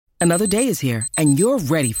Another day is here, and you're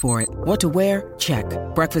ready for it. What to wear? Check.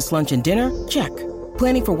 Breakfast, lunch, and dinner? Check.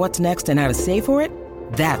 Planning for what's next and how to save for it?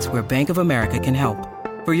 That's where Bank of America can help.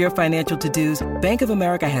 For your financial to-dos, Bank of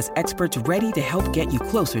America has experts ready to help get you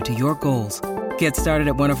closer to your goals. Get started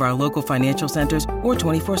at one of our local financial centers or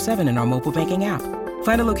 24/7 in our mobile banking app.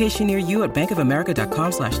 Find a location near you at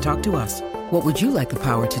bankofamerica.com/talktous. What would you like the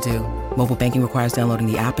power to do? Mobile banking requires downloading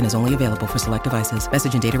the app and is only available for select devices.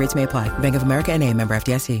 Message and data rates may apply. Bank of America N.A., member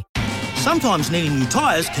FDIC. Sometimes needing new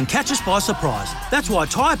tyres can catch us by surprise. That's why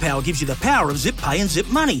Tyre Power gives you the power of Zip Pay and Zip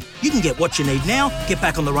Money. You can get what you need now, get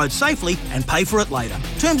back on the road safely and pay for it later.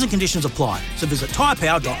 Terms and conditions apply. So visit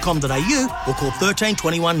tyrepower.com.au or call 13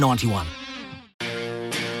 21 91.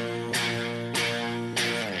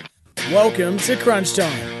 Welcome to Crunch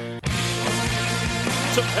Time.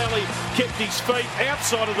 Tapelli kept his feet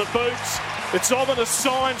outside of the boots. It's ominous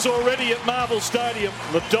signs already at Marvel Stadium.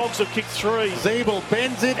 The Dogs have kicked 3. Zeeble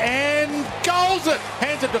bends it and goals it.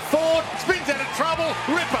 Hands it to Ford, spins out of trouble.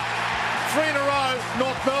 Ripper. 3 in a row,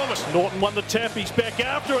 North Melbourne. Norton won the tap. He's back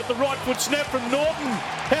after it. The right foot snap from Norton.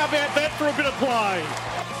 How about that for a bit of play?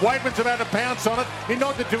 Waitman's about to pounce on it. He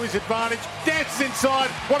nods it to his advantage. Dances inside.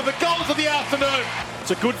 One of the goals of the afternoon.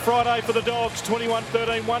 It's a good Friday for the Dogs.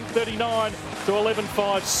 21-13, 139 to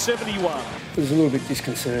 11-5, 71. It was a little bit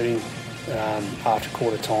disconcerting after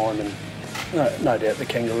quarter time, and no doubt the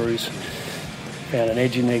Kangaroos found an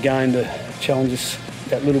edge in their game to challenge us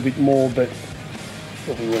that little bit more, but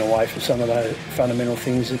we went away from some of those fundamental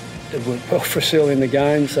things that worked well for us early in the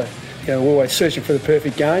game. So, we're always searching for the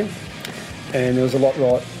perfect game, and there was a lot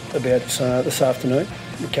right about this afternoon.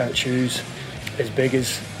 We can't choose as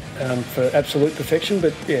beggars for absolute perfection,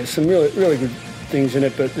 but some really, really good things in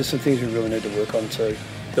it, but there's some things we really need to work on too.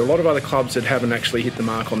 There are a lot of other clubs that haven't actually hit the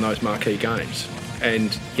mark on those marquee games.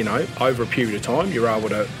 And, over a period of time, you're able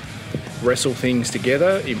to wrestle things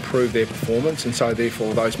together, improve their performance, and so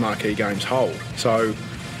therefore those marquee games hold. So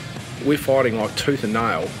we're fighting like tooth and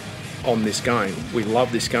nail on this game. We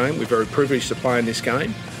love this game. We're very privileged to play in this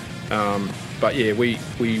game.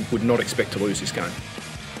 We would not expect to lose this game.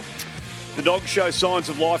 The Dogs show signs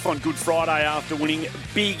of life on Good Friday after winning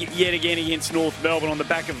big yet again against North Melbourne on the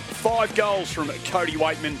back of 5 goals from Cody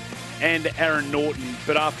Waitman and Aaron Norton.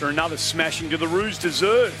 But after another smashing, do the Roos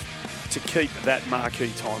deserve to keep that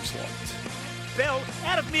marquee time slot? Bell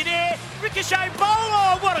out of mid-air, ricochet ball,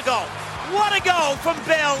 oh what a goal! What a goal from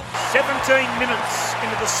Bell! 17 minutes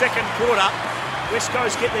into the second quarter, West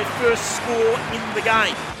Coast get their first score in the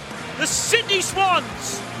game. The Sydney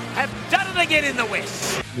Swans have done it again in the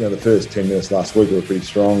West. The first 10 minutes last week were pretty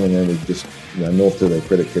strong, and then we just, North to their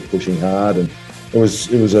credit, kept pushing hard, and it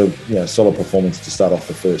was a solid performance to start off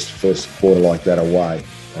the first quarter like that away.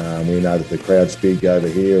 We know that the crowd's big over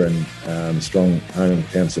here, and strong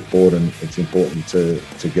hometown support, and it's important to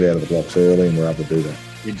get out of the blocks early, and we're able to do that.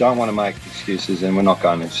 You don't want to make excuses, and we're not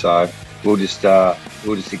going to. So we'll just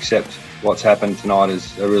accept what's happened tonight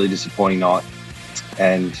as a really disappointing night,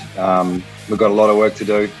 and we've got a lot of work to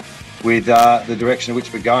do with the direction in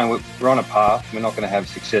which we're going. We're on a path. We're not going to have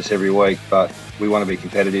success every week, but we want to be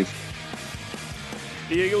competitive.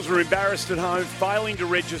 The Eagles were embarrassed at home, failing to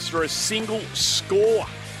register a single score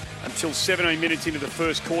until 17 minutes into the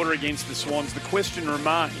first quarter against the Swans. The question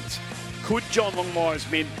remains, could John Longmire's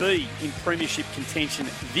men be in premiership contention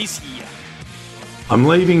this year? I'm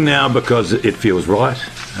leaving now because it feels right.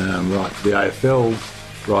 Right for the AFL,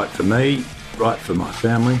 right for me, right for my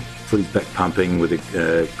family. Footy's back pumping with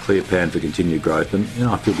a clear plan for continued growth, and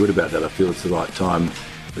I feel good about that. I feel it's the right time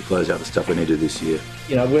to close out the stuff we need to do this year.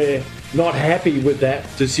 We're not happy with that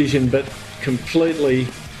decision, but completely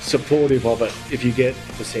supportive of it, if you get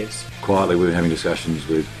the sense. Quietly, we're having discussions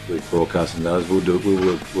with broadcast and others. We'll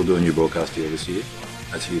do a new broadcast deal this year.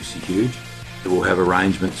 That's huge. We'll have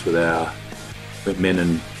arrangements with our men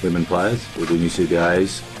and women players. We'll do new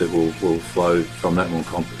CBAs that will flow from that, and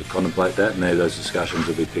we'll contemplate that, and those discussions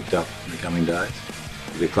will be picked up in the coming days.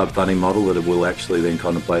 There'll be a club funding model that will actually then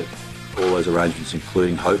contemplate all those arrangements,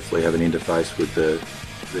 including hopefully have an interface with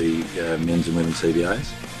the men's and women's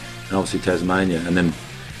CBAs, and obviously Tasmania, and then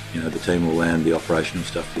the team will land the operational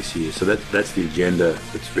stuff this year. So that's the agenda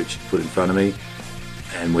that's Rich put in front of me,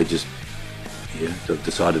 and we just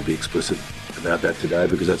decided to be explicit about that today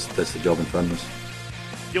because that's the job in front of us.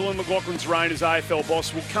 Gillon McLachlan's reign as AFL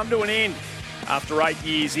boss will come to an end after 8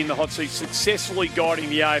 years in the hot seat, successfully guiding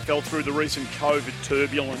the AFL through the recent COVID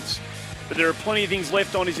turbulence. But there are plenty of things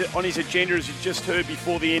left on his agenda, as you just heard,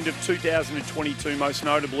 before the end of 2022, most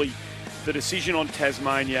notably the decision on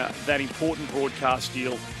Tasmania, that important broadcast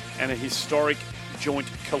deal, and a historic joint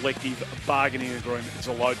collective bargaining agreement. There's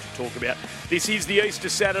a load to talk about. This is the Easter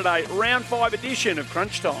Saturday Round 5 edition of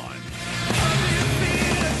Crunch Time.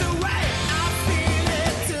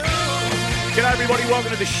 G'day everybody,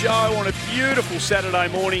 welcome to the show on a beautiful Saturday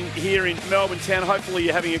morning here in Melbourne town. Hopefully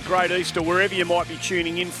you're having a great Easter wherever you might be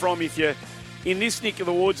tuning in from. If you're in this neck of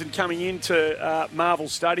the woods and coming into Marvel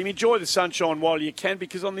Stadium, enjoy the sunshine while you can,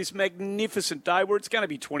 because on this magnificent day where it's going to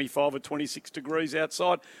be 25 or 26 degrees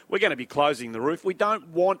outside, we're going to be closing the roof. We don't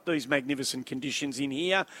want these magnificent conditions in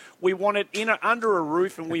here. We want it under a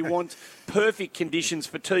roof, and we want perfect conditions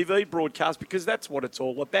for TV broadcast, because that's what it's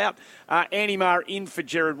all about. Andy Marr in for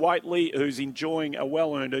Gerard Whateley, who's enjoying a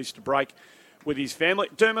well-earned Easter break with his family.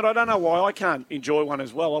 Dermot, I don't know why I can't enjoy one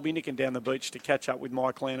as well. I'll be nicking down the beach to catch up with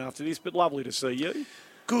my clan after this, but lovely to see you.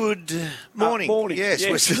 Good morning. Morning. Yes,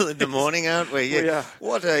 we're still in the morning, aren't we? Yeah. We are.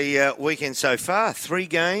 What a weekend so far. 3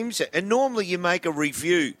 games, and normally you make a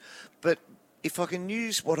review, but if I can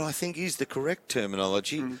use what I think is the correct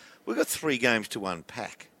terminology, we've got 3 games to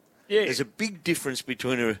unpack. Yeah. There's a big difference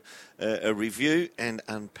between a review and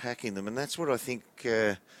unpacking them, and that's what I think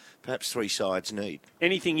perhaps 3 sides need.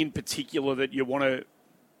 Anything in particular that you want to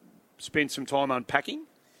spend some time unpacking?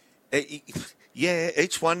 Yeah,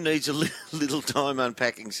 each one needs a little time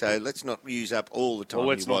unpacking, so let's not use up all the time. Well,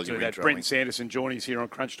 let's not do that. Brent Sanderson joining us here on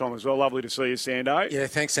Crunch Time as well. Lovely to see you, Sando. Yeah,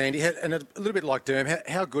 thanks, Andy. And a little bit like Derm,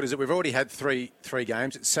 how good is it? We've already had three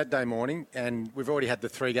games. It's Saturday morning, and we've already had the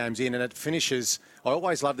 3 games in, and it finishes. I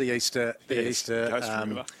always love the Easter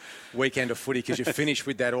weekend of footy, because you finish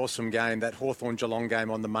with that awesome game, that Hawthorn-Geelong game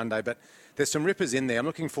on the Monday. But there's some rippers in there. I'm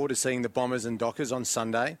looking forward to seeing the Bombers and Dockers on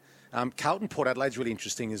Sunday. Carlton-Port Adelaide's really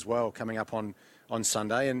interesting as well, coming up on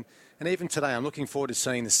Sunday. And even today, I'm looking forward to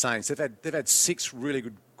seeing the Saints. They've had 6 really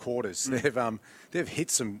good quarters. They've hit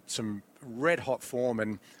some red-hot form.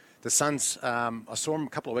 And the Suns, I saw them a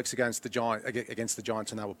couple of weeks ago against the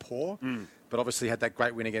Giants, and they were poor. But obviously had that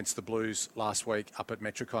great win against the Blues last week up at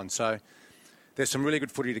Metricon. So there's some really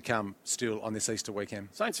good footy to come still on this Easter weekend.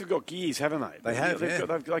 Saints have got gears, haven't they? They have,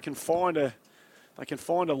 They can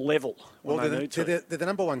find a level. Well, they're the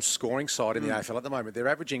number 1 scoring side in the AFL at the moment. They're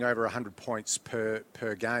averaging over 100 points per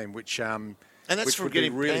game, which and that's from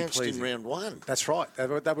getting really pleasing in round 1. That's right. They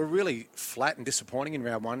were really flat and disappointing in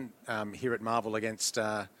round 1 here at Marvel against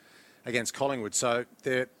Collingwood. So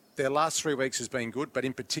their last 3 weeks has been good, but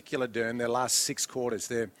in particular, Dern, their last 6 quarters,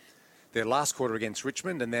 their last quarter against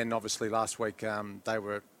Richmond, and then obviously last week they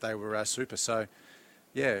were super. So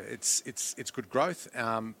yeah, it's good growth,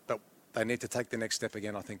 but they need to take the next step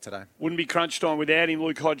again, I think, today. Wouldn't be Crunch Time without him.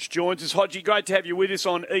 Luke Hodge joins us. Hodgie, great to have you with us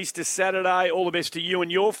on Easter Saturday. All the best to you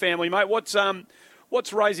and your family, mate.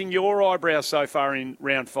 What's raising your eyebrows so far in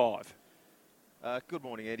round 5? Good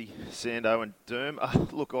morning, Eddie, Sando and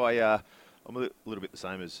Derm. Look, I'm a little bit the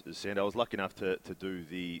same as Sando. I was lucky enough to do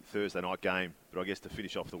the Thursday night game, but I guess to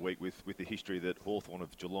finish off the week with the history that Hawthorn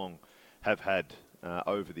of Geelong have had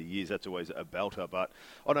over the years. That's always a belter. But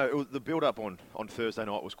I know the build-up on Thursday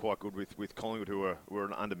night was quite good with Collingwood, who were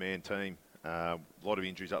an undermanned team. A lot of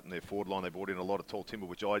injuries up in their forward line. They brought in a lot of tall timber,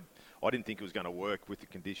 which I didn't think it was going to work with the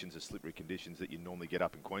conditions, the slippery conditions that you normally get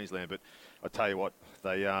up in Queensland. But I tell you what,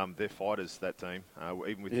 they're fighters, that team.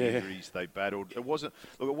 Even with the injuries, they battled. It wasn't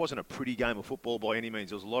a pretty game of football by any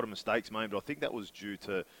means. There was a lot of mistakes made, but I think that was due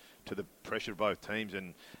to the pressure of both teams.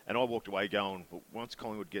 And I walked away going, well, once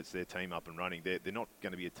Collingwood gets their team up and running, they're not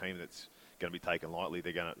going to be a team that's going to be taken lightly.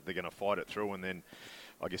 They're going to fight it through. And then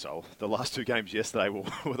I guess the last 2 games yesterday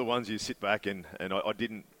were the ones you sit back and I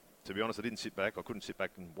didn't, to be honest, I didn't sit back. I couldn't sit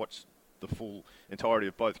back and watch the full entirety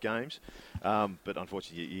of both games. But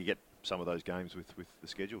unfortunately, you get some of those games with the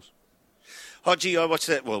schedules. Hodgie, I watched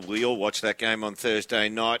that. Well, we all watched that game on Thursday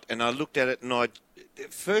night, and I looked at it, and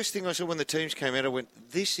first thing I saw when the teams came out, I went,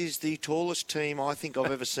 this is the tallest team I think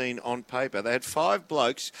I've ever seen on paper. They had 5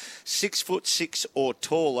 blokes, 6'6" or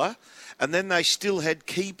taller, and then they still had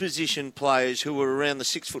key position players who were around the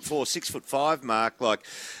 6'4", 6'5" mark, like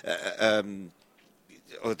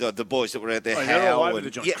the boys that were out there, Howe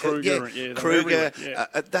and Kruger.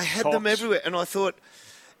 They had them everywhere, and I thought,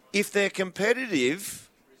 if they're competitive,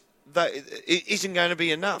 it isn't going to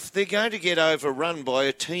be enough. They're going to get overrun by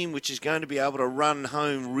a team which is going to be able to run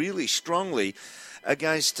home really strongly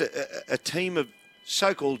against a team of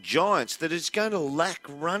so-called giants that is going to lack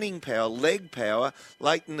running power, leg power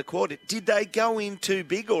late in the quarter. Did they go in too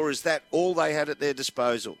big, or is that all they had at their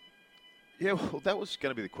disposal? Yeah, well, that was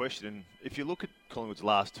going to be the question. And if you look at Collingwood's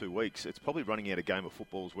last 2 weeks, it's probably running out a game of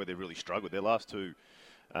footballs where they've really struggled. Their last 2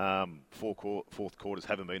 fourth quarters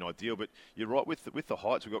haven't been ideal, but you're right with the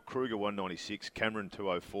heights. We've got Kruger 196, Cameron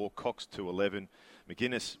 204, Cox 211,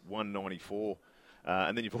 McGuinness 194.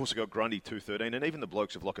 And then you've also got Grundy 213, and even the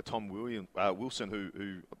blokes of like a Tom Wilson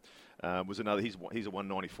who was another. He's a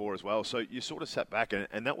 194 as well. So you sort of sat back,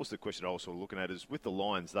 and that was the question I was sort of looking at, is with the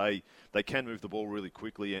Lions, they can move the ball really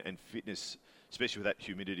quickly, and fitness, especially with that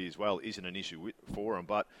humidity as well, isn't an issue for them.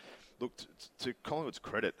 But look, to Collingwood's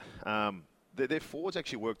credit, their forwards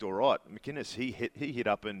actually worked all right. McInnes, he hit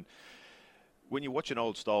up, and when you watch an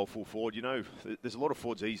old style full forward, you know there's a lot of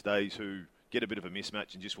forwards these days who get a bit of a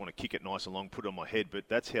mismatch and just want to kick it nice and long, put it on my head. But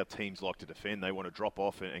that's how teams like to defend. They want to drop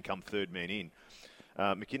off and come third man in.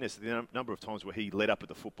 McInnes, the number of times where he led up at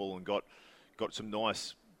the football and got some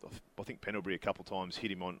nice, I think Pendlebury a couple of times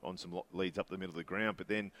hit him on some leads up the middle of the ground. But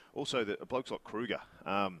then also blokes like Kruger.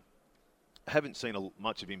 Haven't seen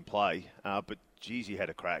much of him play, but geez, he had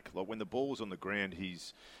a crack. Like when the ball was on the ground,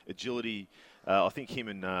 his agility, I think him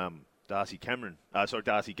and Darcy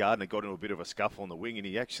Gardner got into a bit of a scuffle on the wing, and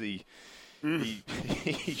he actually...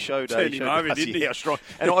 He showed Darcy how strong.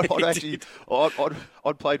 And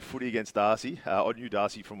I'd played footy against Darcy. I knew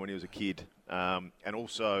Darcy from when he was a kid, and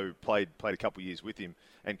also played a couple of years with him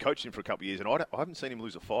and coached him for a couple of years. And I haven't seen him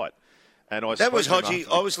lose a fight. And that was Hodgie.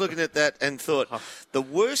 I was looking at that and thought the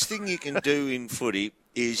worst thing you can do in footy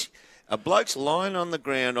is a bloke's lying on the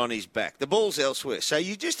ground on his back. The ball's elsewhere. So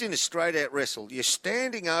you're just in a straight-out wrestle. You're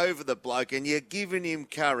standing over the bloke and you're giving him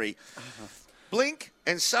curry. Blink,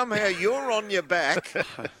 and somehow you're on your back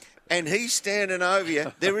and he's standing over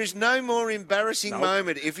you. There is no more embarrassing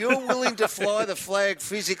moment. If you're willing to fly the flag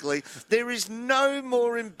physically, there is no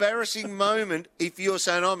more embarrassing moment if you're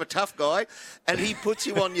saying, I'm a tough guy, and he puts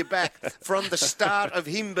you on your back from the start of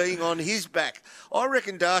him being on his back. I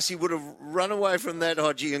reckon Darcy would have run away from that,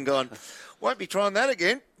 Hodgie, and gone, won't be trying that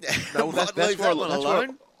again. No, that's where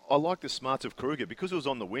I like the smarts of Kruger, because it was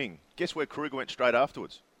on the wing. Guess where Kruger went straight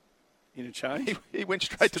afterwards? Interchange? He went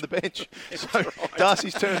straight to the bench. So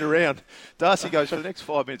Darcy's turned around. Darcy goes, for the next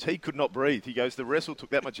 5 minutes, he could not breathe. He goes, the wrestle took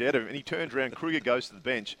that much out of him. And he turns around, Kruger goes to the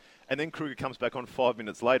bench. And then Kruger comes back on 5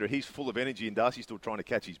 minutes later. He's full of energy, and Darcy's still trying to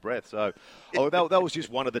catch his breath. So that was just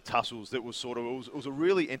one of the tussles that was sort of, it was a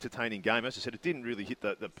really entertaining game. As I said, it didn't really hit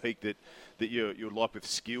the peak that you like with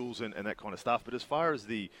skills and that kind of stuff. But as far as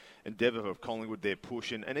the endeavour of Collingwood, their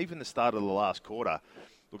push, and even the start of the last quarter,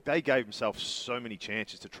 look, they gave themselves so many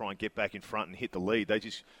chances to try and get back in front and hit the lead. They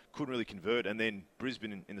just couldn't really convert. And then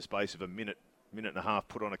Brisbane, in the space of a minute and a half,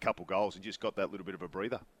 put on a couple goals and just got that little bit of a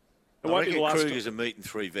breather. I reckon Kruger's a meat and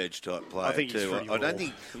three veg type player. I think too. I don't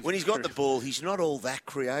think when he's got the ball, he's not all that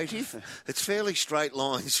creative. It's fairly straight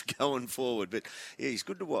lines going forward, but yeah, he's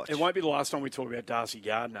good to watch. It won't be the last time we talk about Darcy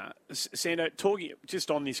Gardner. Sando, talking just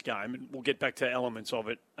on this game, and we'll get back to elements of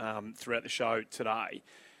it throughout the show today.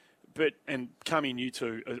 And coming you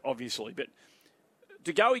two, obviously, but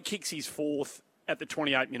De Goey kicks his fourth at the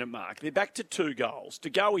 28-minute mark. They're back to 2 goals. De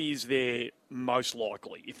Goey is there most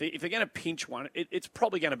likely. If they're going to pinch one, it's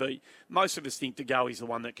probably going to be, most of us think De Goey's the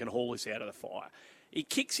one that can haul this out of the fire. He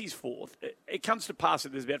kicks his fourth. It comes to pass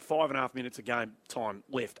that there's about 5.5 minutes of game time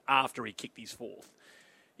left after he kicked his fourth.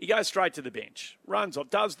 He goes straight to the bench, runs off,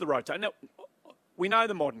 does the rotate. Now, we know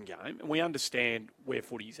the modern game, and we understand where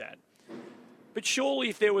footy's at. But surely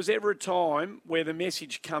if there was ever a time where the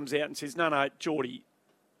message comes out and says, no, Geordie,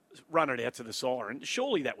 run it out to the siren,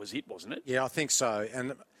 surely that was it, wasn't it? Yeah, I think so.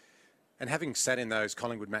 And having sat in those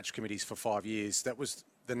Collingwood match committees for 5 years, that was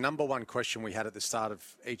the number one question we had at the start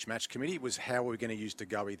of each match committee was how were we going to use De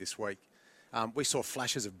Goey this week? We saw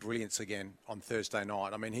flashes of brilliance again on Thursday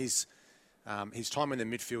night. I mean, his time in the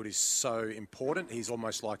midfield is so important. He's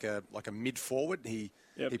almost like a mid-forward. He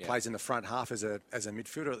plays in the front half as a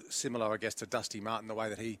midfielder, similar, I guess, to Dusty Martin, the way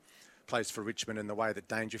that he plays for Richmond and the way that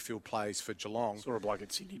Dangerfield plays for Geelong. Saw a bloke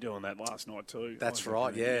at Sydney doing that last night too. That's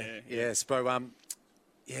right, yeah. So, and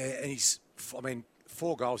he's,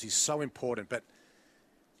 4 goals, he's so important. But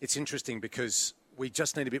it's interesting because we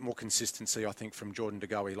just need a bit more consistency, I think, from Jordan De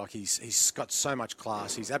Goey. Like, he's got so much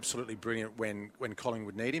class. He's absolutely brilliant when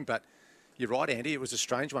Collingwood need him. But you're right, Andy, it was a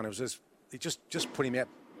strange one. It was just put him out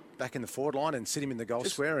back in the forward line and sit him in the goal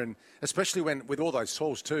square. And especially with all those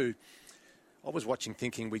tools too, I was watching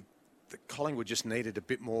thinking that Collingwood just needed a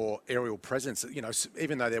bit more aerial presence,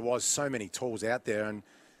 even though there was so many tools out there. And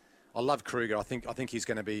I love Kruger. I think he's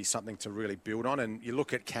going to be something to really build on. And you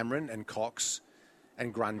look at Cameron and Cox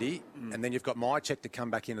and Grundy, and then you've got Myercheck to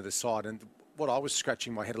come back into the side. And what I was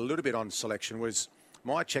scratching my head a little bit on selection was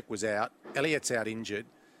Myercheck was out, Elliott's out injured.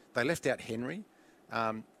 They left out Henry.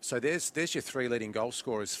 So there's your 3 leading goal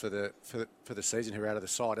scorers for the season who are out of the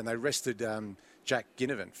side. And they rested Jack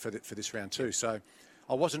Ginnivan for this round too. So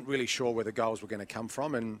I wasn't really sure where the goals were going to come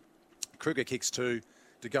from. And Kruger kicks 2,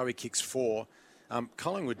 De Goey kicks 4.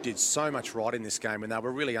 Collingwood did so much right in this game, and they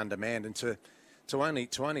were really undermanned. And to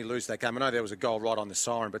to only lose that game, I know there was a goal right on the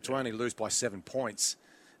siren, but to only lose by 7 points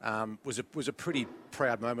was a pretty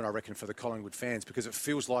proud moment, I reckon, for the Collingwood fans, because it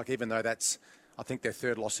feels like, even though that's, I think, their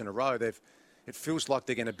third loss in a row, it feels like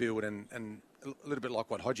they're going to build, and a little bit like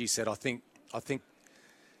what Hodgie said, I think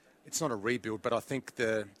it's not a rebuild, but I think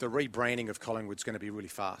the rebranding of Collingwood's going to be really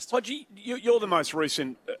fast. Hodgie, you're the most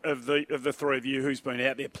recent of the three of you who's been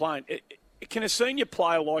out there playing. Can a senior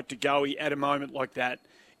player like De Goey at a moment like that,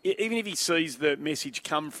 even if he sees the message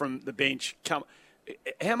come from the bench,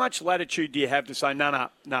 how much latitude do you have to say, no,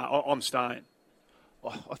 I'm staying?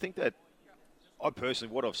 I think that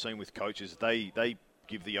what I've seen with coaches, they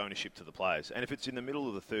give the ownership to the players. And if it's in the middle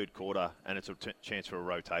of the third quarter and it's a chance for a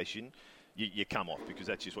rotation, you come off, because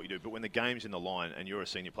that's just what you do. But when the game's in the line and you're a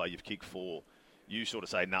senior player, you've kicked 4, you sort of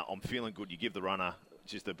say, I'm feeling good. You give the runner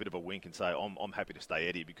just a bit of a wink and say, I'm happy to stay,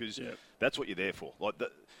 Eddie, because that's what you're there for. Like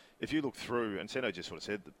if you look through, and Sendo just sort of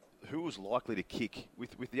said, who was likely to kick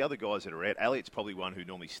with the other guys that are out? Elliott's probably one who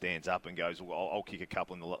normally stands up and goes, well, I'll kick a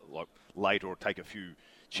couple in the late, or take a few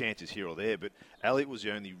chances here or there. But Elliott was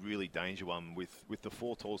the only really danger one with the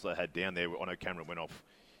 4 tools they had down there. I know Cameron went off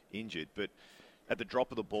injured, but at the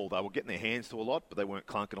drop of the ball, they were getting their hands to a lot, but they weren't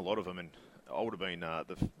clunking a lot of them. And I would have been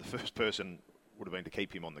the first person would have been to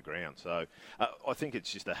keep him on the ground. So I think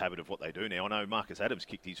it's just a habit of what they do now. I know Marcus Adams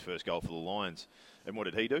kicked his first goal for the Lions, and what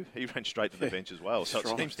did he do? He ran straight to the bench as well. So it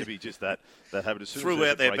seems to be just that habit. Threw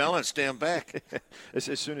out their balance down back.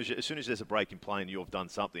 as soon as there's a break in play and you've done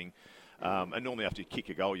something, and normally after you kick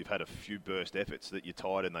a goal, you've had a few burst efforts that you're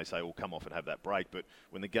tired, and they say, well, come off and have that break. But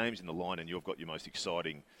when the game's in the line and you've got your most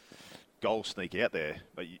exciting goal sneak out there,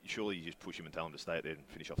 but surely you just push him and tell him to stay out there and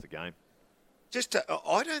finish off the game.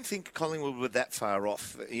 I don't think Collingwood were that far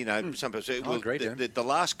off. Some people, the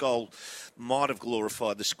last goal might have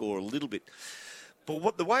glorified the score a little bit.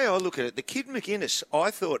 But the way I look at it, the kid McInnes, I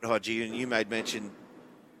thought, Hodgie, and you made mention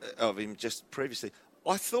of him just previously,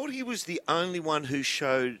 I thought he was the only one who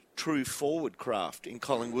showed true forward craft in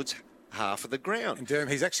Collingwood's half of the ground. And Durham,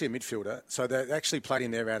 he's actually a midfielder, so they actually played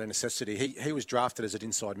him there out of necessity. He was drafted as an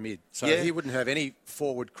inside mid, so he wouldn't have any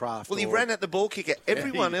forward craft. Well, he ran at the ball kicker.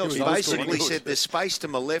 Everyone else basically said, there's space to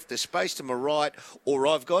my left, there's space to my right, or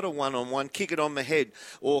I've got a one-on-one, kick it on my head,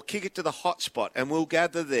 or kick it to the hot spot, and we'll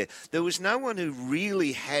gather there. There was no one who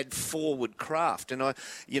really had forward craft, and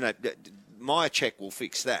Myercheck will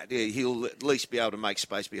fix that. Yeah, he'll at least be able to make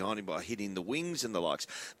space behind him by hitting the wings and the likes.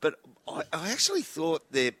 But I actually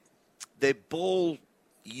thought their ball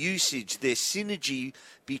usage, their synergy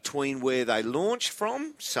between where they launched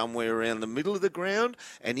from, somewhere around the middle of the ground,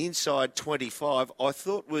 and inside 25, I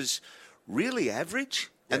thought was really average.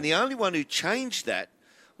 Yeah. And the only one who changed that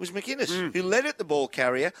was McInnes, who led at the ball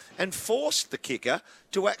carrier and forced the kicker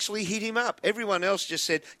to actually hit him up. Everyone else just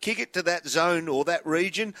said, kick it to that zone or that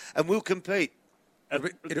region and we'll compete.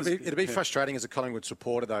 It'll be frustrating as a Collingwood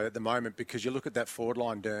supporter, though, at the moment, because you look at that forward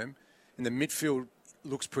line, Derm, and the midfield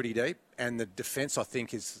looks pretty deep, and the defence, I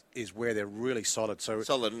think, is where they're really solid. So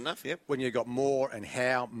solid enough, yep. When you've got Moore and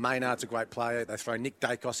Howe, Maynard's a great player. They throw Nick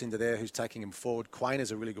Dacos into there, who's taking him forward. Quain is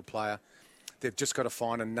a really good player. They've just got to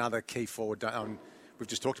find another key forward. We've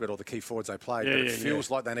just talked about all the key forwards they played, but it feels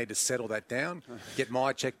like they need to settle that down, get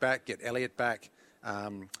Myercheck back, get Elliott back.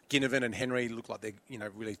 Ginnivan and Henry look like they're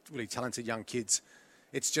really, really talented young kids.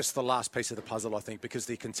 It's just the last piece of the puzzle, I think, because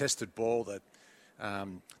the contested ball,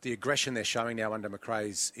 the aggression they're showing now under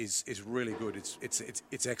McRae is really good.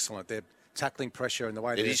 It's excellent. They're tackling pressure and the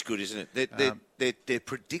way it is good, isn't it? They're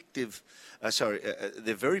predictive.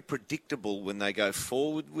 They're very predictable when they go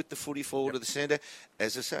forward with the footy forward to the centre,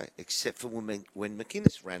 as I say, except for when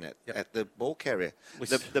McInnes ran at the ball carrier.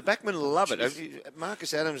 The backmen love it.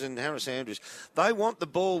 Marcus Adams and Harris Andrews, they want the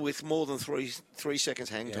ball with more than three seconds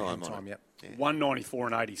hang time on it. 194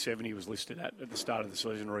 and 87 he was listed at the start of the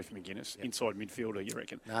season, Reef McInnes. Inside midfielder, you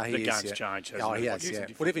reckon? No, the game's changed, hasn't it? He has, yeah.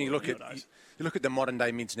 Well, even you look at the modern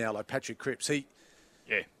day mids now, like Patrick Cripps.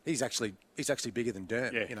 He's actually bigger than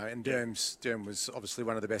Durham, and Durham was obviously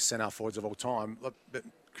one of the best centre forwards of all time. But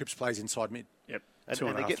Cripps plays inside mid. Yep. And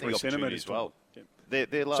they're getting the opportunity as well. Yep.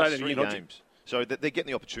 Their last 3 games. So they're getting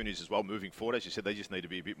the opportunities as well moving forward. As you said, they just need to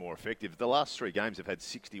be a bit more effective. The last 3 games have had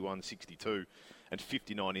 61, 62 and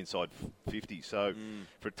 59 inside 50. So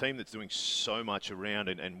for a team that's doing so much around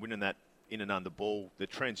and winning that in and under ball, the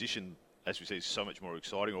transition, as we see, is so much more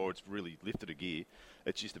exciting, or it's really lifted a gear.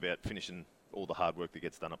 It's just about finishing all the hard work that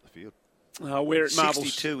gets done up the field. We're at Marbles.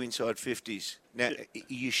 62 inside 50s. Now,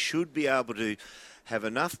 you should be able to have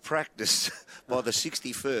enough practice by the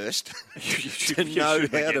 61st to know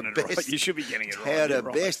how to best. You should be getting it right. How to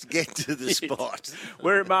best get to the spot.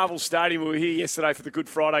 We're at Marvel Stadium. We were here yesterday for the Good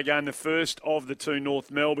Friday game, the first of the two, North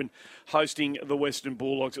Melbourne hosting the Western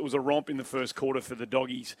Bulldogs. It was a romp in the first quarter for the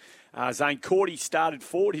Doggies. Zane Cordy started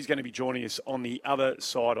forward. He's going to be joining us on the other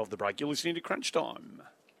side of the break. You're listening to Crunch Time.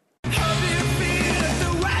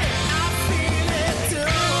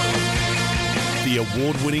 The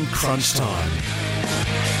award-winning Crunch Time.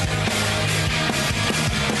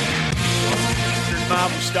 At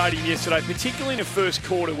Marvel Stadium yesterday, particularly in the first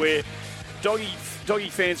quarter where Doggy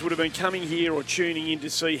fans would have been coming here or tuning in to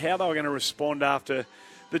see how they were going to respond after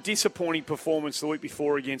the disappointing performance the week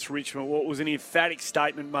before against Richmond. What was an emphatic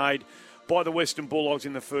statement made by the Western Bulldogs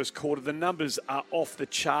in the first quarter. The numbers are off the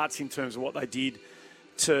charts in terms of what they did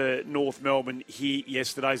to North Melbourne here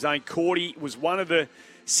yesterday. Zane Cordy was one of the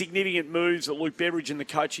significant moves that Luke Beveridge and the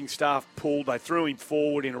coaching staff pulled. They threw him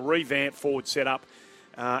forward in a revamped forward setup,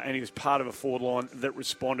 and he was part of a forward line that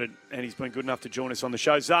responded, and he's been good enough to join us on the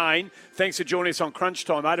show. Zane, thanks for joining us on Crunch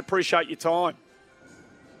Time, mate. Appreciate your time.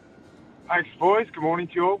 Thanks, boys. Good morning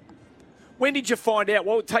to you all. When did you find out?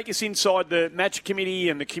 Well, take us inside the match committee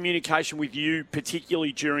and the communication with you,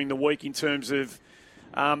 particularly during the week, in terms of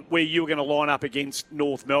where you were going to line up against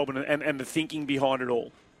North Melbourne and the thinking behind it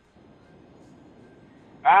all.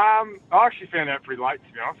 I actually found out pretty late,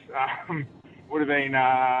 to be honest. Would have been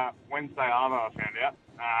Wednesday after I found out.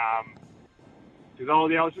 Because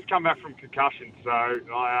I was just coming back from concussion, so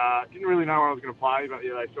I didn't really know when I was going to play, but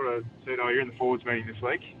yeah, they sort of said, you're in the forwards meeting this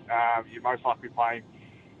week. You're most likely playing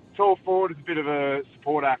tall forward as a bit of a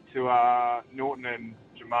support act to Norton and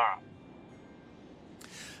Jamara.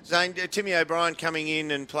 Zane, Timmy O'Brien coming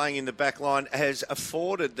in and playing in the back line has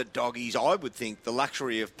afforded the Doggies, I would think, the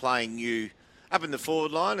luxury of playing you up in the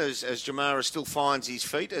forward line as Jamara still finds his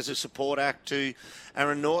feet as a support act to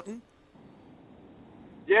Aaron Norton?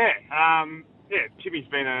 Yeah, Timmy's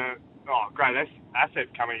been a great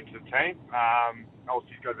asset coming into the team.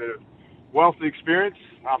 Obviously, he's got a bit of wealth of experience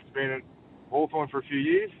after being at Hawthorn for a few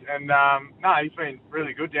years. And, he's been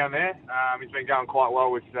really good down there. He's been going quite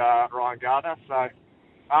well with Ryan Gardner. So,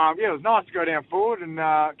 it was nice to go down forward and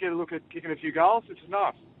get a look at kicking a few goals, which is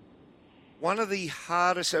nice. One of the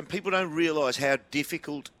hardest, and people don't realise how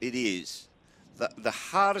difficult it is, the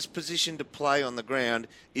hardest position to play on the ground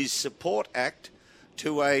is support act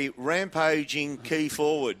to a rampaging key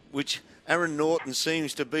forward, which Aaron Norton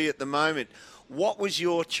seems to be at the moment. What was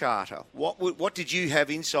your charter? What did you have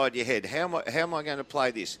inside your head? How am I going to play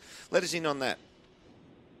this? Let us in on that.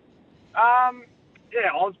 I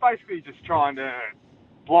was basically just trying to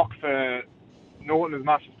block for Norton as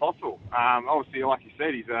much as possible. Obviously, like you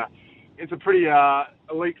said, it's a pretty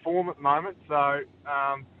elite form at the moment, so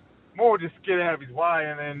more just get out of his way,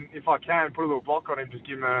 and then if I can, put a little block on him, just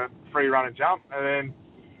give him a free run and jump, and then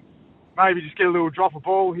maybe just get a little drop of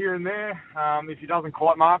ball here and there if he doesn't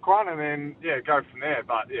quite mark one, and then, go from there.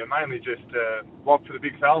 But, mainly just lob for the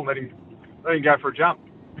big fella and let him go for a jump.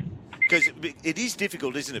 Because it is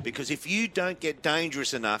difficult, isn't it? Because if you don't get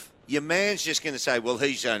dangerous enough, your man's just going to say, well,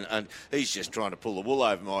 he's just trying to pull the wool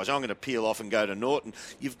over my eyes. I'm going to peel off and go to Norton.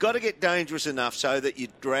 You've got to get dangerous enough so that you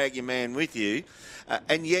drag your man with you,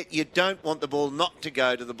 and yet you don't want the ball not to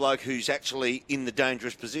go to the bloke who's actually in the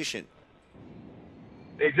dangerous position.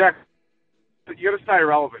 Exactly. You got to stay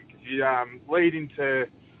relevant, because you lead into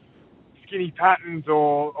skinny patterns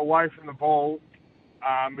or away from the ball.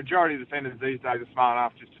 Majority of defenders these days are smart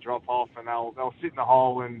enough just to drop off, and they'll sit in the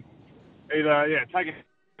hole and either take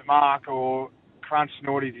a mark or crunch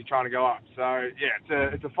Norty as he's trying to go up. So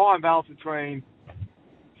it's a fine balance between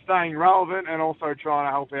staying relevant and also trying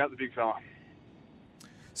to help out the big fella.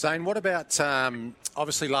 Zane, what about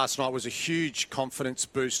obviously last night was a huge confidence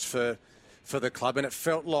boost for the club, and it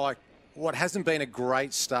felt like what hasn't been a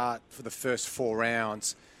great start for the first 4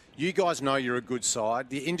 rounds. You guys know you're a good side.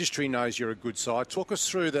 The industry knows you're a good side. Talk us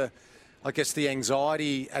through the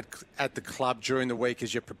anxiety at the club during the week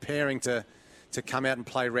as you're preparing to come out and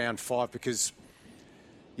play round 5, because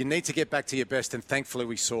you need to get back to your best, and thankfully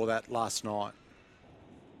we saw that last night.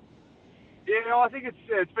 Yeah, I think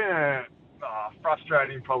it's been a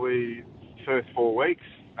frustrating probably first 4 weeks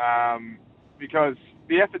because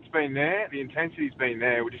the effort's been there, the intensity's been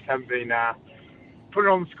there. We just haven't been putting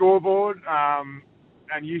it on the scoreboard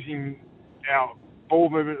and using our ball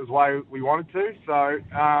movement as the way we wanted to. So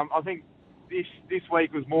I think this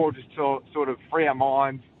week was more just to sort of free our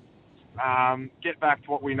minds, get back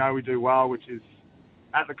to what we know we do well, which is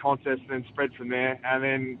at the contest and then spread from there. And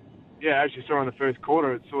then, as you saw in the first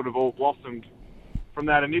quarter, it sort of all blossomed from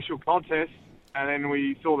that initial contest, and then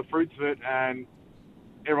we saw the fruits of it, and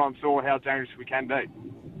everyone saw how dangerous we can be.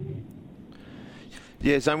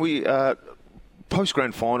 Yeah, Zane, we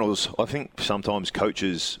post-grand finals, I think sometimes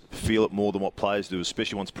coaches feel it more than what players do,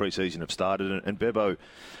 especially once pre-season have started, and Bevo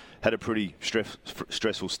had a pretty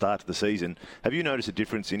stressful start to the season. Have you noticed a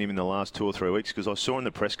difference in him in the last 2 or 3 weeks? Because I saw in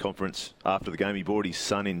the press conference after the game he brought his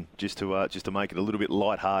son in just to make it a little bit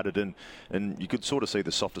light-hearted, and you could sort of see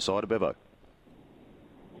the softer side of Bevo.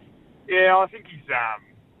 Yeah, I think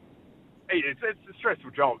it's a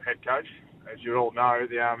stressful job, head coach, as you all know.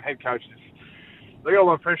 The head coaches, they got a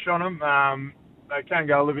lot of pressure on them. They can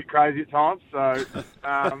go a little bit crazy at times. So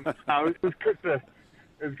it was good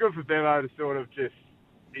for Bevo to sort of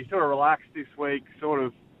he sort of relaxed this week, sort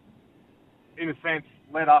of, in a sense,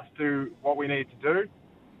 let us do what we need to do.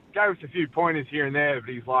 Gave us a few pointers here and there, but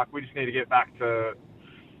he's like, we just need to get back to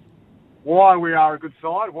why we are a good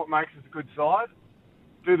side, what makes us a good side,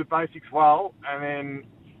 do the basics well, and then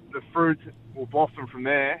the fruit will blossom from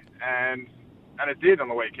there. And it did on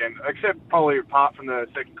the weekend, except probably apart from the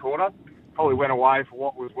second quarter. Probably went away for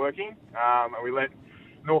what was working, and we let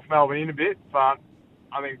North Melbourne in a bit. But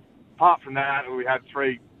I think apart from that, we had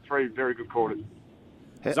three very good quarters.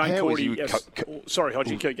 Zane Cordy, sorry,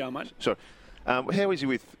 Hodgie, keep going, mate. Sorry. How is he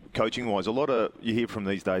with coaching-wise? A lot of you hear from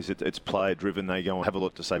these days it's player-driven. They go and have a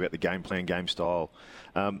lot to say about the game plan, game style.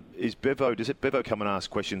 Does Bevo come and ask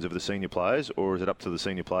questions of the senior players, or is it up to the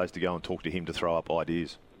senior players to go and talk to him to throw up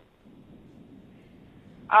ideas?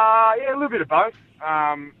 Yeah, a little bit of both.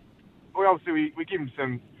 We give him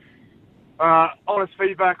some honest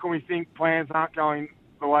feedback when we think plans aren't going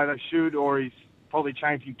the way they should, or he's probably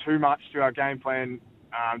changing too much to our game plan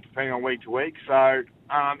depending on week to week. So,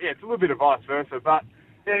 it's a little bit of vice versa. But,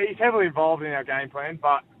 yeah, he's heavily involved in our game plan.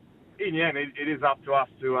 But in the end, it is up to us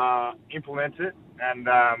to implement it and,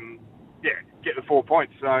 get the 4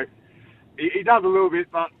 points. So he does a little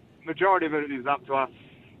bit, but majority of it is up to us,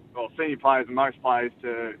 well, senior players and most players,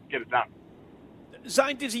 to get it done.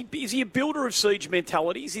 Zane, is he a builder of siege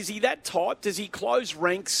mentalities? Is he that type? Does he close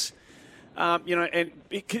ranks? And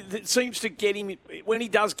it seems to get him, when he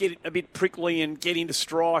does get a bit prickly and get into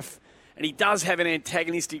strife, and he does have an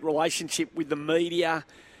antagonistic relationship with the media,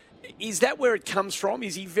 is that where it comes from?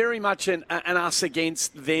 Is he very much an us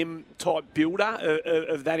against them type builder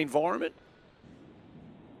of that environment?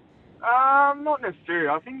 Not necessarily.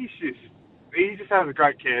 I think he just has a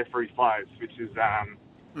great care for his players, which is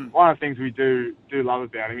one of the things we do love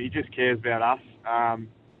about him. He just cares about us.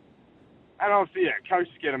 And obviously,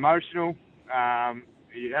 coaches get emotional.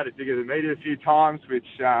 He had to dig at the media a few times, which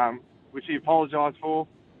he apologised for.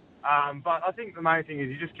 But I think the main thing is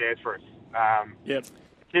he just cares for us.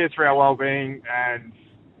 Cares for our well-being, and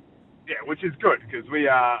which is good, because we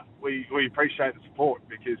appreciate the support,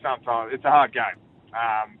 because sometimes it's a hard game.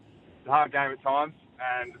 It's a hard game at times,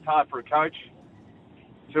 and it's hard for a coach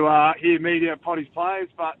to hear media pot his players,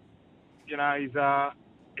 but he's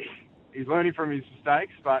learning from his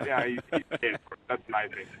mistakes, but he's that's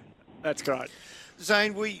amazing. That's great.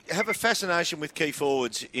 Zane, we have a fascination with key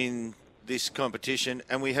forwards in this competition,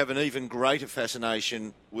 and we have an even greater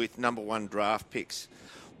fascination with number one draft picks.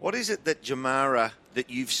 What is it that Jamarra, that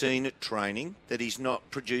you've seen at training, that he's not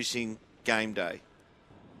producing game day?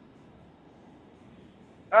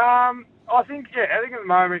 I think at the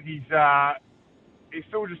moment he's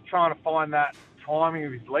still just trying to find that timing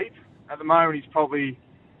of his leap. At the moment he's probably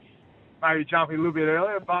maybe jumping a little bit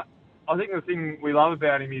earlier, but I think the thing we love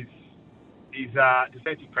about him is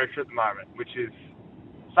defensive pressure at the moment, which is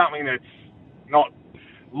something that's not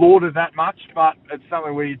lauded that much, but it's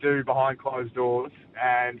something we do behind closed doors,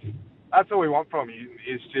 and that's all we want from him,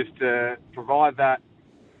 is just to provide that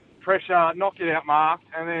pressure, not get outmarked,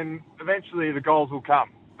 and then eventually the goals will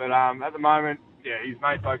come. But at the moment, his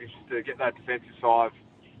main focus is to get that defensive side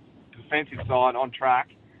on track,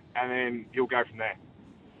 and then he'll go from there.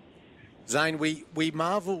 Zane, we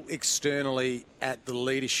marvel externally at the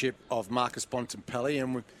leadership of Marcus Bontempelli,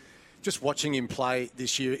 and just watching him play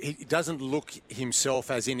this year, he doesn't look himself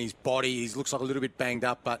as in his body. He looks like a little bit banged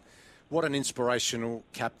up, but what an inspirational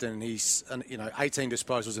captain. He's 18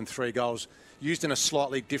 disposals and 3 goals, used in a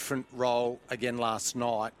slightly different role again last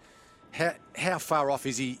night. How far off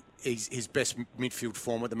is he his best midfield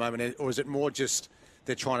form at the moment, or is it more just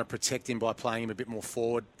they're trying to protect him by playing him a bit more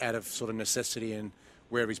forward out of sort of necessity and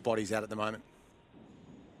where his body's at the moment?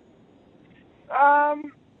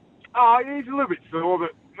 He's a little bit sore,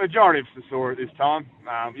 but majority of us are sore at this time.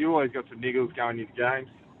 You always got some niggles going into games,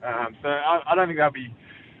 so I don't think that'll be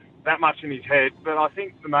that much in his head. But I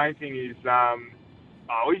think the main thing is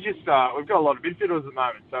we've got a lot of midfielders at the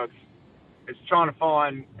moment, so it's trying to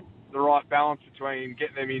find the right balance between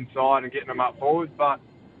getting them inside and getting them up forward. But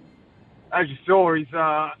as you saw,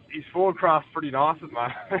 his forward craft's pretty nice at the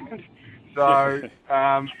moment. So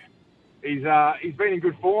he's been in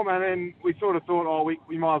good form, and then we sort of thought,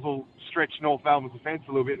 we might as well stretch North Melbourne's defence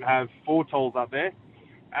a little bit and have 4 tolls up there.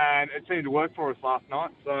 And it seemed to work for us last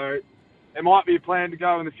night. So it might be a plan to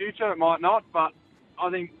go in the future. It might not. But I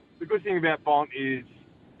think the good thing about Bont is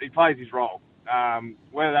he plays his role.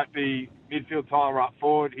 Whether that be midfield time or up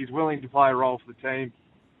forward, he's willing to play a role for the team.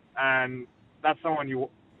 And that's someone you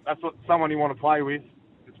want to play with,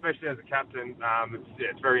 especially as a captain.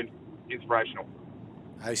 It's very inspirational.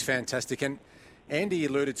 He's fantastic. And Andy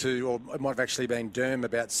alluded to, or it might have actually been Derm,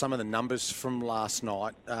 about some of the numbers from last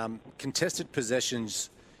night. Contested possessions,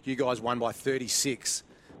 you guys won by 36,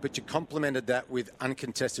 but you complemented that with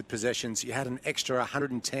uncontested possessions. You had an extra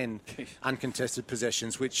 110 uncontested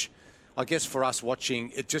possessions, which I guess for us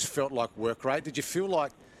watching, it just felt like work rate. Did you feel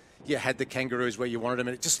like you had the Kangaroos where you wanted them?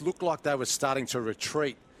 And it just looked like they were starting to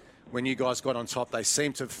retreat when you guys got on top. They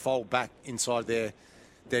seemed to fold back inside their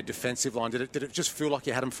defensive line. Did it just feel like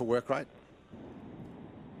you had them for work rate?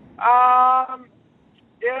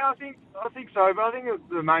 Yeah, I think so. But I think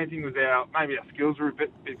the main thing was maybe our skills were a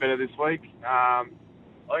bit better this week. I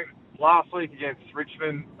think last week against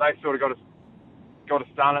Richmond, they sort of got a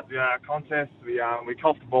stun at the contest. We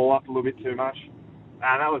coughed the ball up a little bit too much,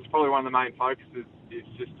 and that was probably one of the main focuses. Is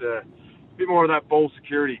just a bit more of that ball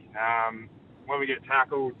security. When we get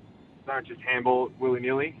tackled, don't just handball it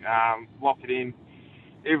willy-nilly. Lock it in.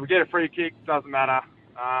 If we get a free kick, doesn't matter.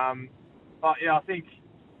 But yeah, I think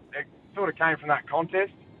it sort of came from that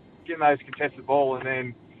contest, getting those contested ball, and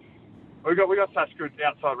then we got such good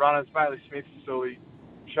outside runners. Bailey Smith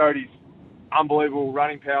showed his unbelievable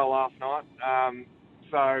running power last night.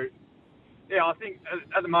 So yeah, I think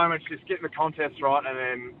at the moment it's just getting the contest right, and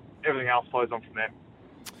then everything else flows on from there.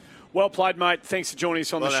 Well played, mate. Thanks for joining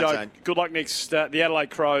us on the show. Done. Good luck next. The Adelaide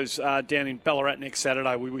Crows down in Ballarat next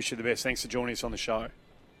Saturday. We wish you the best. Thanks for joining us on the show.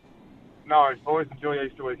 No, boys, enjoy your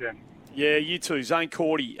Easter weekend. Yeah, you too. Zane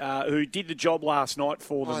Cordy, who did the job last night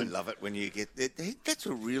for them. I love it when you get... He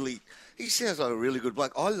sounds like a really good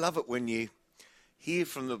bloke. I love it when you hear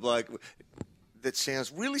from the bloke that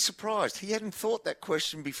sounds really surprised. He hadn't thought that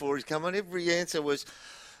question before he's come on. Every answer was...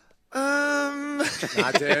 Derm,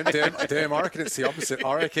 I reckon it's the opposite.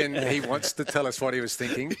 I reckon he wants to tell us what he was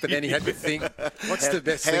thinking, but then he had to think, what's the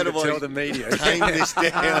best thing to tell the media? Tame this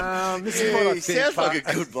down. This is what I think. Sounds like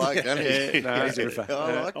a good bloke, doesn't he? No, he's a ripper.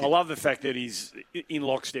 I love the fact that he's in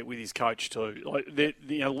lockstep with his coach too. Like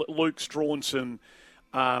Luke's drawn some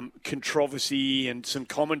controversy and some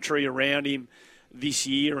commentary around him this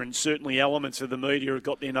year, and certainly elements of the media have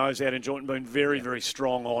got their nose out in joint and been very, very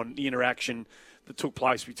strong on the interaction that took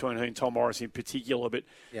place between he and Tom Morris in particular. But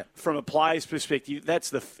from a player's perspective,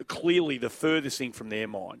 that's clearly the furthest thing from their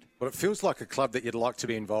mind. Well, it feels like a club that you'd like to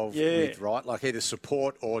be involved with, right? Like either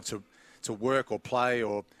support or to work or play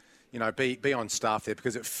or, be on staff there,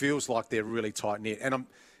 because it feels like they're really tight-knit. And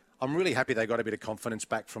I'm really happy they got a bit of confidence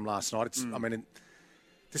back from last night.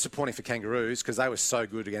 Disappointing for Kangaroos because they were so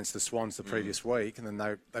good against the Swans the previous week, and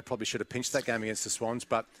then they probably should have pinched that game against the Swans,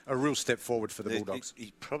 but a real step forward for the Bulldogs.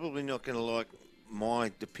 He's probably not going to like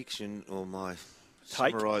my depiction or my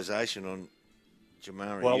summarisation on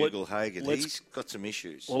Jamarra Ugle-Hagan. He's got some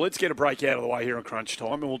issues. Well, let's get a break out of the way here on Crunch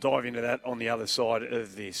Time, and we'll dive into that on the other side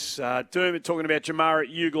of this. Dermot talking about Jamarra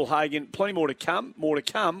Ugle-Hagan. Plenty more to come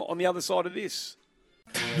on the other side of this.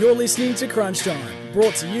 You're listening to Crunch Time,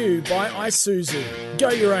 brought to you by Isuzu. Go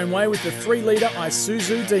your own way with the 3-litre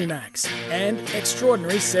Isuzu D-Max and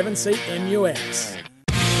extraordinary 7-seat MUX.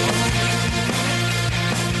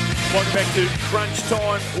 Welcome back to Crunch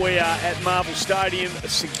Time. We are at Marvel Stadium,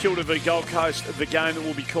 St Kilda v Gold Coast, the game that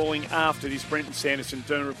we'll be calling after this. Brenton Sanderson,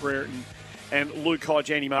 Dermot Brereton and Luke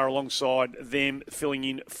Hodge, Andy Marr alongside them, filling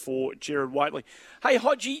in for Gerard Whateley. Hey,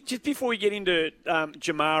 Hodgie, just before we get into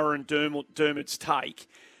Jamarra and Dermot's take,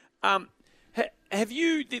 have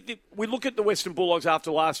you... we look at the Western Bulldogs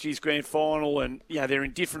after last year's grand final and they're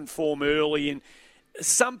in different form early, and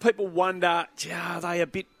some people wonder, are they a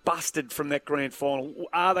bit busted from that grand final?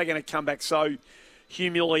 Are they going to come back? So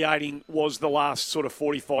humiliating was the last sort of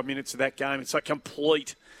 45 minutes of that game. It's so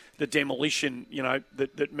complete, the demolition,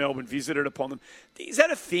 that Melbourne visited upon them. Is that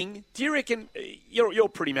a thing? Do you reckon you're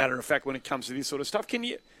pretty matter of fact when it comes to this sort of stuff? Can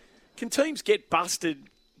teams get busted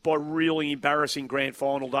by really embarrassing grand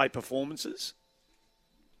final day performances?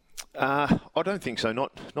 I don't think so.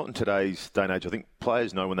 Not in today's day and age. I think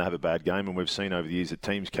players know when they have a bad game, and we've seen over the years that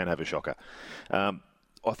teams can have a shocker.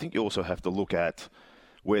 I think you also have to look at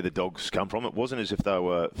where the Dogs come from. It wasn't as if they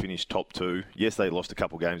were finished top two. Yes, they lost a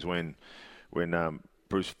couple games when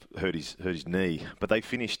Bruce hurt his knee, but they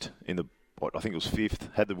finished in the, I think it was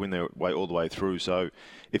 5th, had to win their way all the way through. So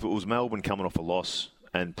if it was Melbourne coming off a loss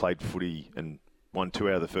and played footy and won 2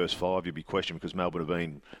 out of the first 5, you'd be questioned because Melbourne have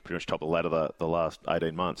been pretty much top of the ladder the last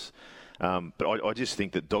 18 months. But I just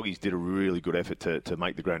think that Doggies did a really good effort to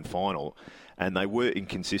make the grand final, and they were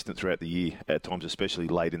inconsistent throughout the year at times, especially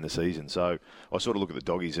late in the season. So I sort of look at the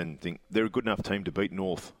Doggies and think they're a good enough team to beat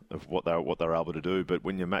North of what they're able to do. But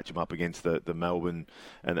when you match them up against the Melbourne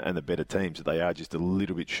and the better teams, they are just a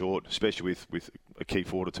little bit short, especially with a key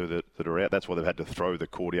forward or two that are out. That's why they've had to throw the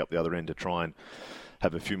Cordy up the other end to try and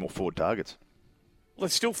have a few more forward targets. Well,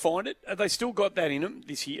 they still find it. Have they still got that in them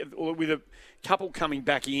this year, or with a couple coming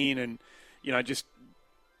back in and, just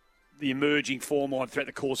the emerging form line throughout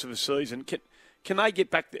the course of a season? Can they get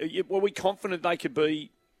back? Were we confident they could be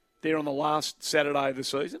there on the last Saturday of the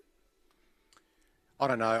season? I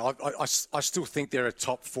don't know. I still think they're a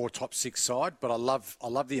top 4, top 6 side, but I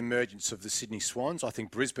love the emergence of the Sydney Swans. I think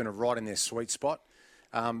Brisbane are right in their sweet spot.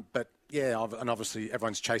 But yeah, and obviously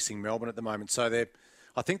everyone's chasing Melbourne at the moment, so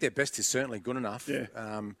I think their best is certainly good enough. Yeah.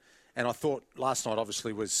 And I thought last night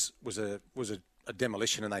obviously was a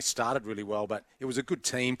demolition, and they started really well, but it was a good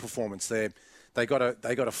team performance there. They got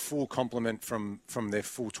a full complement from their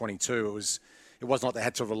full 22. It wasn't like they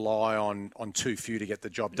had to rely on too few to get the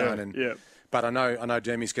job done. But I know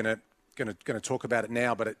Dermy's going to talk about it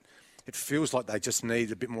now, but it feels like they just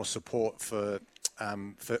need a bit more support for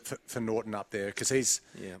Norton up there, because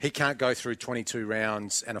he can't go through 22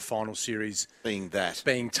 rounds and a final series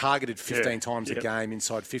being targeted 15 times a game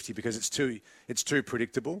inside 50, because it's too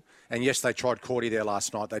predictable. And yes, they tried Cordy there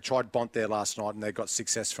last night, they tried Bont there last night, and they got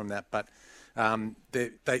success from that. But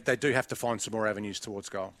they do have to find some more avenues towards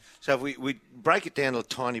goal. So if we break it down a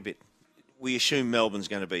tiny bit, we assume Melbourne's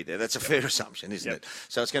going to be there. That's a fair assumption, isn't it?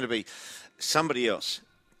 So it's going to be somebody else.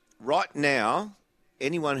 Right now,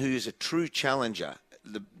 anyone who is a true challenger,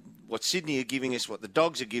 what Sydney are giving us, what the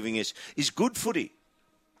Dogs are giving us, is good footy.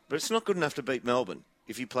 But it's not good enough to beat Melbourne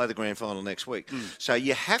if you play the grand final next week. So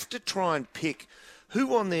you have to try and pick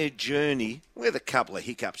who on their journey, with a couple of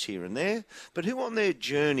hiccups here and there, but who on their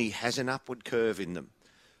journey has an upward curve in them.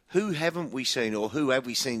 Who haven't we seen, or who have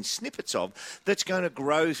we seen snippets of, that's going to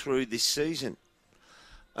grow through this season?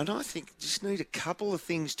 And I think just need a couple of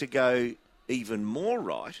things to go even more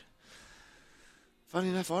right. Funny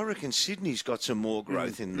enough, I reckon Sydney's got some more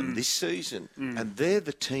growth in them this season. And they're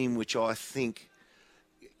the team which I think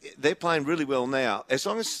they're playing really well now. As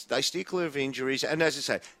long as they steer clear of injuries, and as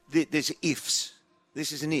I say, there's ifs.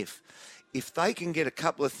 This is an if. If they can get a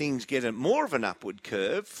couple of things, get more of an upward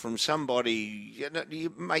curve from somebody,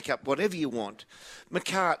 you make up whatever you want.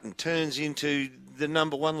 McCartan turns into the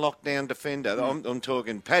number 1 lockdown defender. I'm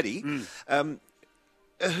talking Paddy.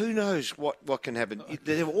 Who knows what can happen?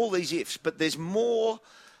 There are all these ifs, but there's more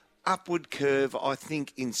upward curve, I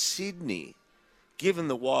think, in Sydney, given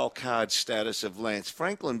the wild card status of Lance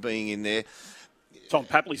Franklin being in there. Tom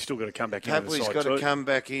Papley's still got to come back in. Papley's got to come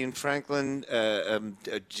back in. Franklin,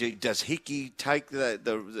 does Hickey take the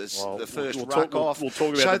first ruck off? We'll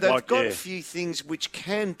talk about so they've got a few things which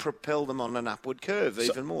can propel them on an upward curve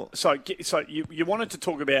even more. So you wanted to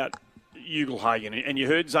talk about Ugle-Hagan, and you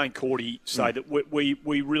heard Zane Cordy say that we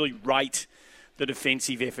really rate the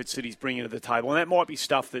defensive efforts that he's bringing to the table, and that might be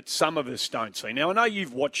stuff that some of us don't see. Now, I know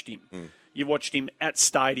you've watched him. You've watched him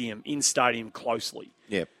in stadium closely.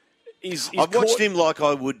 Yeah. I've watched him like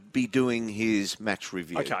I would be doing his match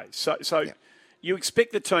review. Okay, so you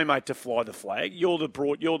expect the teammate to fly the flag. You're the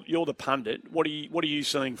pundit. What are you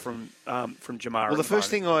seeing from Jamarra? Well, the first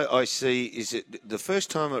thing I see is that the first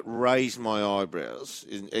time it raised my eyebrows,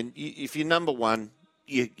 and if you're number one,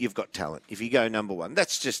 you've got talent. If you go number one,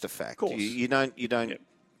 that's just a fact. Of course. You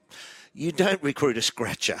don't recruit a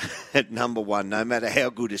scratcher at number one, no matter how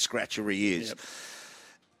good a scratcher he is. Yep.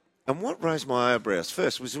 And what raised my eyebrows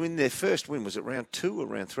first was when their first win, was it round 2 or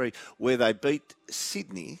round 3, where they beat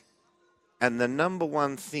Sydney, and the number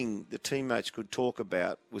one thing the teammates could talk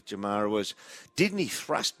about with Jamarra was, didn't he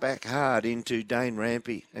thrust back hard into Dane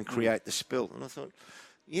Rampy and create the spill? And I thought,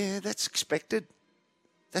 yeah, that's expected.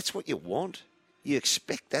 That's what you want. You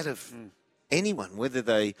expect that of anyone, whether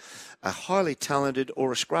they are highly talented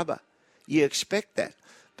or a scrubber. You expect that.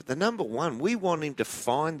 But the number one, we want him to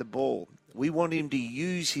find the ball. We want him to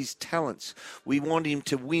use his talents. We want him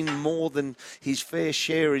to win more than his fair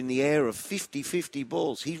share in the air of 50-50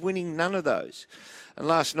 balls. He's winning none of those. And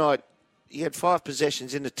last night, he had 5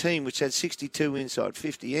 possessions in a team which had 62 inside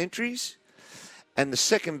 50 entries. And the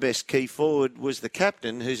second best key forward was the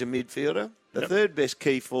captain, who's a midfielder, The third best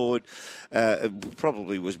key forward,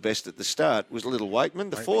 probably was best at the start, was Little Wakeman.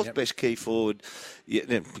 The fourth best key forward,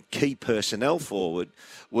 key personnel forward,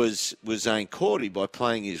 was Zane Cordy by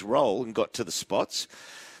playing his role and got to the spots.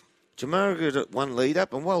 Jamarra got one lead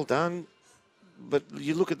up, and well done. But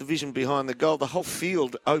you look at the vision behind the goal, the whole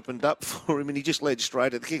field opened up for him and he just led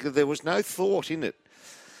straight at the kicker. There was no thought in it.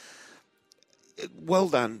 Well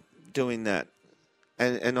done doing that.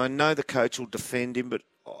 And I know the coach will defend him, but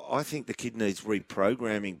I think the kid needs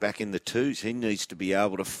reprogramming back in the twos. He needs to be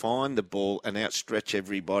able to find the ball and outstretch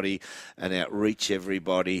everybody and outreach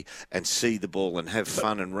everybody and see the ball and have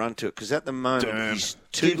fun and run to it. Because at the moment, he's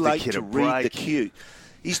too late to read the cue.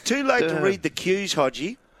 He's too late to read the cues,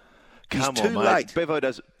 Hodgie. Come on, mate.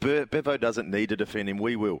 Bevo doesn't need to defend him.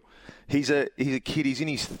 We will. He's a kid. He's in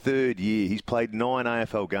his third year. He's played 9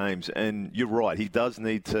 AFL games, and you're right. He does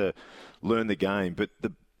need to learn the game. But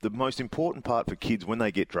the most important part for kids when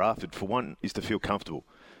they get drafted, for one, is to feel comfortable.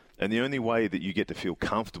 And the only way that you get to feel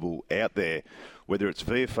comfortable out there, whether it's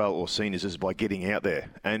VFL or seniors, is by getting out there.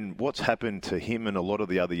 And what's happened to him and a lot of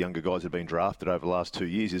the other younger guys that have been drafted over the last 2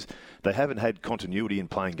 years is they haven't had continuity in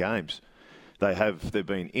playing games. They've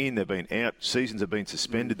been in, they've been out, seasons have been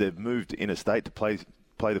suspended, they've moved interstate to play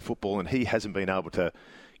the football, and he hasn't been able to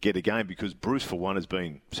get a game because Bruce, for one, has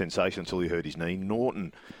been sensational until he hurt his knee.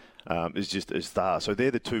 Norton is just a star. So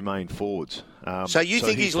they're the two main forwards. So you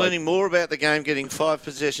think he's learning more about the game getting 5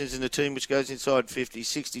 possessions in a team which goes inside 50,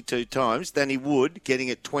 62 times than he would getting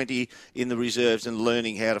it 20 in the reserves and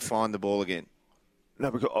learning how to find the ball again? No,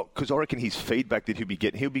 because I reckon his feedback that he'll be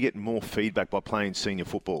getting more feedback by playing senior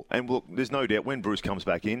football. And look, there's no doubt when Bruce comes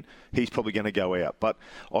back in, he's probably going to go out. But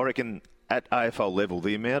I reckon at AFL level,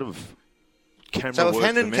 the amount of camera So if work,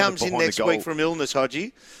 Hannon comes in next goal, week from illness,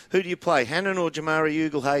 Hodgie, who do you play, Hannon or Jamarra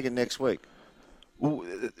Ugle-Hagan next week? Well,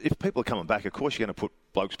 if people are coming back, of course you're going to put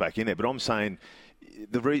blokes back in there. But I'm saying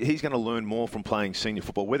he's going to learn more from playing senior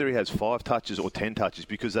football, whether he has 5 touches or 10 touches,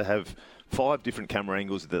 because they have 5 different camera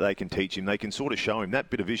angles that they can teach him. They can sort of show him that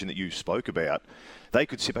bit of vision that you spoke about. They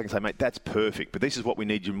could sit back and say, mate, that's perfect, but this is what we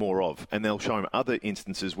need you more of. And they'll show him other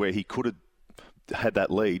instances where he could have had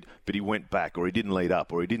that lead, but he went back, or he didn't lead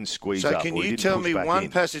up, or he didn't squeeze up, or he didn't push back in. So can you tell me one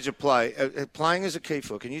passage of play, playing as a key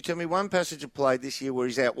forward, can you tell me one passage of play this year where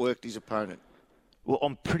he's outworked his opponent? Well,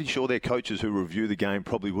 I'm pretty sure their coaches who review the game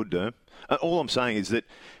probably would do. All I'm saying is that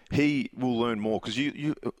he will learn more, because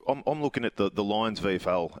I'm looking at the Lions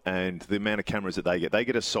VFL and the amount of cameras that they get. They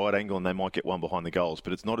get a side angle and they might get one behind the goals,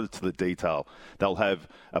 but it's not to the detail. They'll have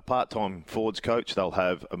a part-time forwards coach. They'll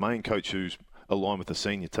have a main coach who's aligned with the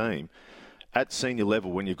senior team. At senior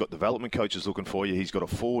level, when you've got development coaches looking for you, he's got a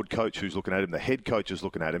forward coach who's looking at him, the head coach is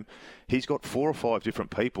looking at him. He's got 4 or 5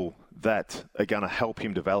 different people that are going to help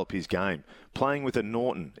him develop his game. Playing with a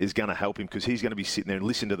Norton is going to help him because he's going to be sitting there and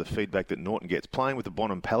listening to the feedback that Norton gets. Playing with a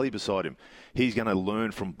Bontempelli beside him, he's going to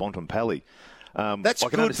learn from Bontempelli. That's I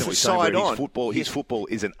can good understand for what you're saying, side on. His football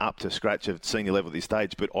isn't up to scratch at senior level at this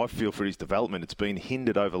stage, but I feel for his development, it's been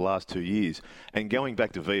hindered over the last 2 years. And going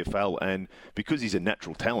back to VFL, and because he's a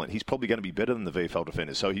natural talent, he's probably going to be better than the VFL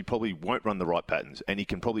defenders, so he probably won't run the right patterns, and he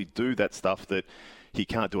can probably do that stuff that he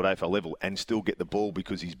can't do at AFL level and still get the ball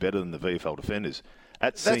because he's better than the VFL defenders.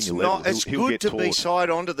 At senior level, it's he'll good get to taught. be side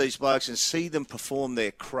onto these blokes and see them perform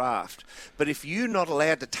their craft. But if you're not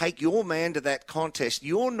allowed to take your man to that contest,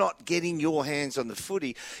 you're not getting your hands on the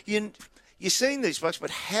footy. You're seeing these blokes, but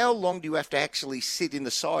how long do you have to actually sit in the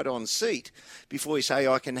side-on seat before you say,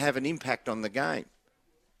 I can have an impact on the game?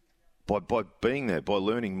 By being there, by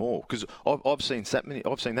learning more. Because I've seen that many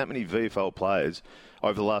VFL players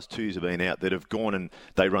over the last 2 years have been out that have gone and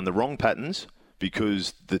they run the wrong patterns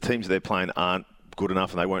because the teams they're playing aren't good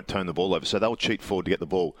enough and they won't turn the ball over. So they'll cheat forward to get the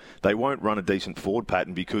ball. They won't run a decent forward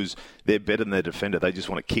pattern because they're better than their defender. They just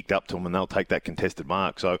want it kicked up to them and they'll take that contested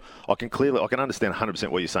mark. So I can understand 100%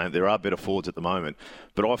 what you're saying. There are better forwards at the moment.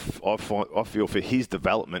 But I feel for his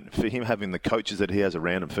development, for him having the coaches that he has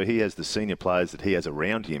around him, for he has the senior players that he has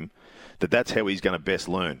around him, that's how he's going to best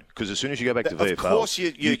learn. Because as soon as you go back to VFL, of course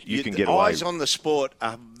you can get away. Eyes on the sport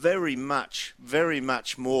are very much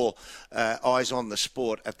more eyes on the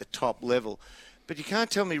sport at the top level. But you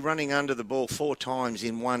can't tell me running under the ball 4 times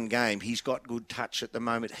in one game. He's got good touch at the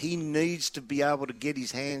moment. He needs to be able to get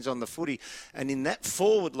his hands on the footy. And in that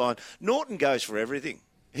forward line, Norton goes for everything.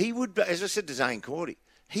 He would, as I said to Zane Cordy,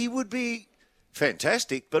 he would be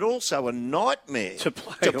fantastic, but also a nightmare to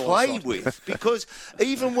play with. Because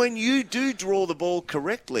even when you do draw the ball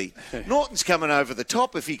correctly, Norton's coming over the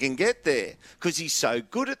top if he can get there, because he's so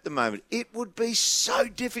good at the moment. It would be so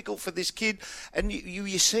difficult for this kid, and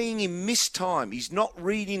you're seeing him miss time. He's not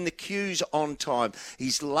reading the cues on time.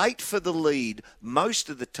 He's late for the lead most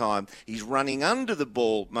of the time. He's running under the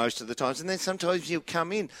ball most of the times, and then sometimes he'll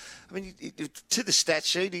come in. I mean, to the stat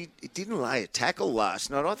sheet, he didn't lay a tackle last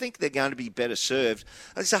night. I think they're going to be better served.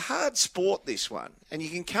 It's a hard sport, this one, and you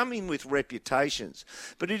can come in with reputations,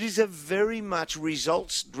 but it is a very much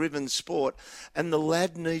results-driven sport, and the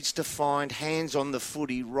lad needs to find hands on the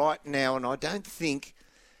footy right now, and I don't think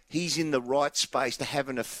he's in the right space to have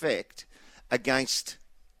an effect against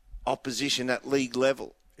opposition at league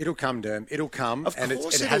level. It'll come, Derm. It'll come. Of and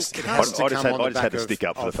course it has to come. I just had to stick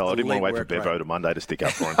up for the fella. I didn't want to wait for Bevo to Monday to stick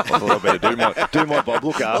up for him. I thought I'd better do my Bob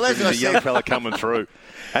look after. Well, there's a young fella coming through.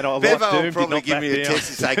 And I Bevo will probably give me a text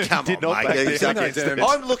and say, come on, mate.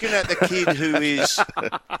 I'm looking at the kid who is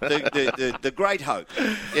the great hope.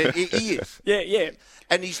 He is. Yeah.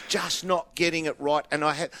 And he's just not getting it right. And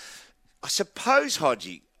I suppose,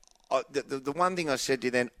 Hodgie, the one thing I said to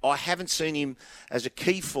you then, I haven't seen him as a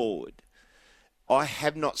key forward. I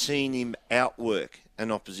have not seen him outwork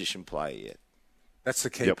an opposition player yet. That's the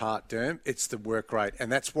key part, Derm. It's the work rate.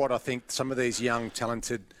 And that's what I think some of these young,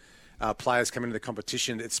 talented players come into the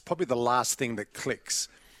competition. It's probably the last thing that clicks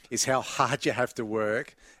is how hard you have to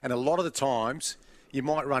work. And a lot of the times, you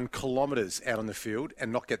might run kilometres out on the field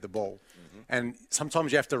and not get the ball. Mm-hmm. And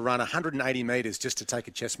sometimes you have to run 180 metres just to take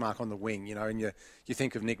a chest mark on the wing, and you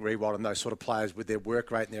think of Nick Riewoldt and those sort of players with their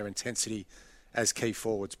work rate and their intensity as key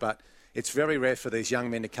forwards. But it's very rare for these young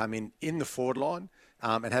men to come in the forward line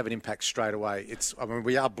and have an impact straight away.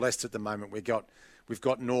 We are blessed at the moment. We've got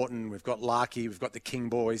Norton, we've got Larkey, we've got the King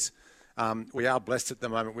boys. We are blessed at the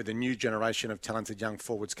moment with a new generation of talented young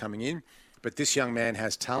forwards coming in. But this young man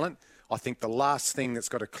has talent. I think the last thing that's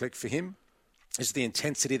got to click for him is the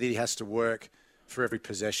intensity that he has to work for every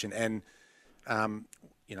possession. And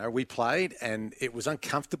we played, and it was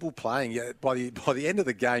uncomfortable playing. By the end of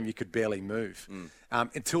the game, you could barely move.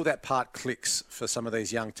 Until that part clicks for some of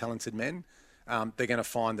these young, talented men, they're going to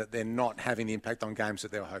find that they're not having the impact on games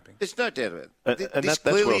that they were hoping. There's no doubt about it. This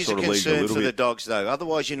clearly is a concern for the Dogs, though.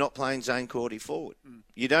 Otherwise, you're not playing Zane Cordy forward.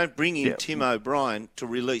 You don't bring in Tim O'Brien to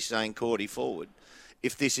release Zane Cordy forward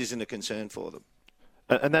if this isn't a concern for them.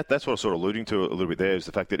 And that's what I was sort of alluding to a little bit there, is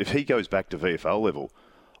the fact that if he goes back to VFL level,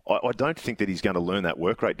 I don't think that he's going to learn that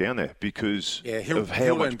work rate down there because of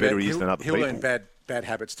how much better he is than other people. He'll learn bad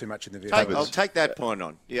habits too much in the VFL. I'll take that point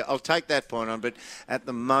on. Yeah, I'll take that point on. But at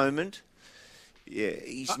the moment,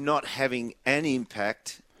 he's not having an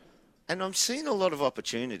impact. And I'm seeing a lot of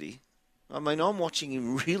opportunity. I mean, I'm watching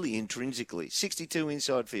him really intrinsically. 62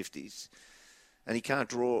 inside 50s. And he can't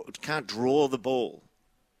draw the ball.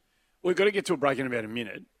 We've got to get to a break in about a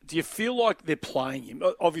minute. Do you feel like they're playing him,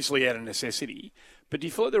 obviously out of necessity, but do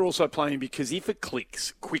you feel like they're also playing him because if it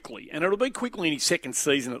clicks quickly, and it'll be quickly in his second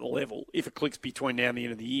season at the level, if it clicks between now and the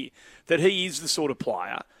end of the year, that he is the sort of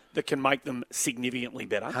player that can make them significantly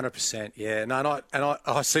better? 100%, yeah. No,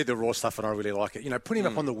 I see the raw stuff and I really like it. Put him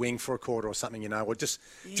up on the wing for a quarter or something, or just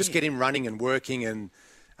get him running and working and...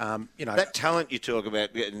 that talent you talk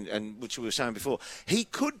about, and which we were saying before, he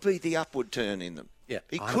could be the upward turn in them. Yeah,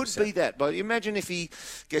 he 100%. Could be that. But imagine if he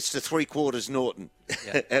gets to 3/4 Norton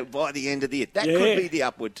by the end of the year. That could be the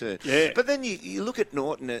upward turn. Yeah. But then you look at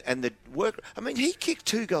Norton and the work. I mean, he kicked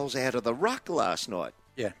 2 goals out of the ruck last night.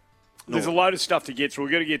 Yeah. There's a load of stuff to get through.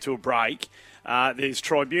 We've got to get to a break. There's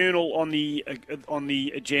Tribunal on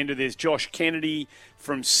the agenda. There's Josh Kennedy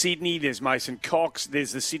from Sydney. There's Mason Cox.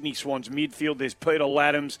 There's the Sydney Swans midfield. There's Peter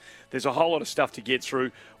Laddams. There's a whole lot of stuff to get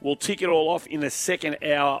through. We'll tick it all off in the second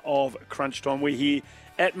hour of Crunch Time. We're here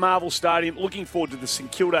at Marvel Stadium. Looking forward to the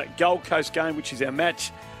St Kilda Gold Coast game, which is our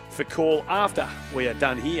match for call after we are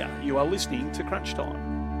done here. You are listening to Crunch Time.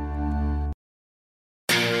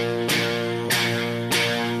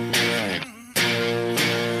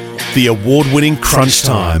 The award-winning Crunch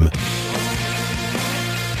Time.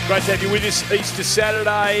 Great to have you with us Easter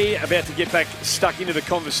Saturday. About to get back stuck into the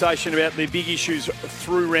conversation about the big issues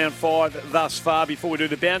through round 5 thus far. Before we do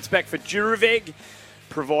the bounce back for Duraveg,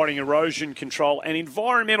 providing erosion control and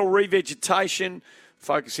environmental revegetation,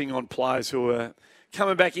 focusing on players who are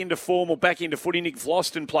coming back into form or back into footy. Nick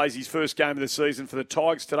Vlosten plays his first game of the season for the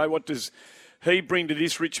Tigers today. What does he bring to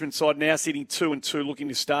this Richmond side now sitting 2-2, looking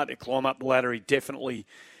to start to climb up the ladder? He definitely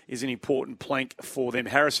is an important plank for them.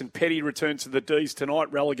 Harrison Petty returns to the D's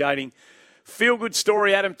tonight, relegating feel-good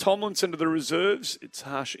story Adam Tomlinson to the reserves. It's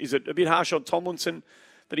harsh. Is it a bit harsh on Tomlinson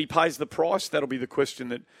that he pays the price? That'll be the question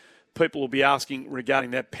that people will be asking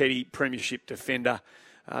regarding that petty premiership defender.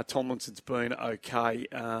 Tomlinson's been okay,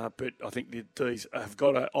 but I think the D's have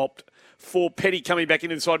got to opt for Petty coming back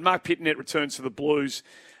into the side. Mark Pittonet returns to the Blues.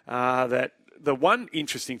 The one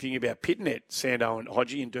interesting thing about Pittonet, Sando and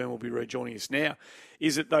Hodgie and Durham will be rejoining us now,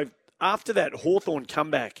 is that they've after that Hawthorn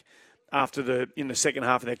comeback in the second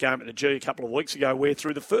half of that game at the G a couple of weeks ago, where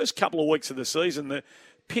through the first couple of weeks of the season, the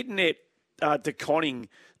Pittonet De Koning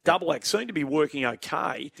double act seemed to be working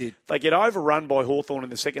okay. They get overrun by Hawthorn in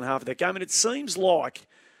the second half of that game, and it seems like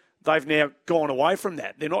they've now gone away from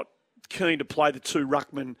that. They're not keen to play the two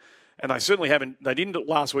ruckmen, and they certainly haven't. They didn't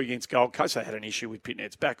last week against Gold Coast. They had an issue with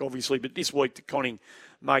Pittonet's back, obviously, but this week De Koning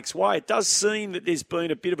makes way. It does seem that there's been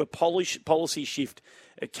a bit of a policy shift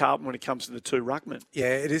at Carlton when it comes to the two ruckmen. Yeah,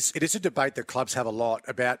 it is a debate that clubs have a lot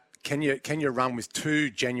about can you run with two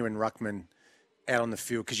genuine ruckmen out on the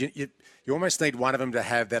field, because you almost need one of them to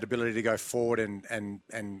have that ability to go forward and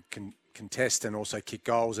contest and also kick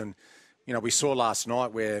goals. And we saw last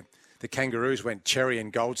night where the Kangaroos went Cherry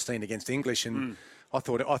and Goldstein against English, and I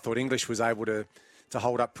thought English was able to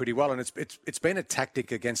hold up pretty well. And it's been a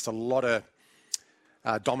tactic against a lot of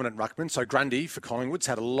dominant ruckmen. So Grundy for Collingwood's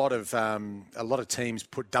had a lot of teams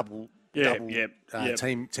put double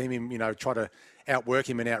team him, try to outwork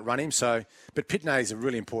him and outrun him. So, but Pittonet is a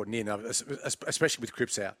really important in, especially with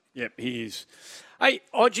Cripps out. Yep, he is. Hey,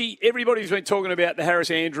 Hodgie, everybody's been talking about the Harris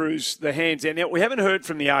Andrews, the hands out. Now, we haven't heard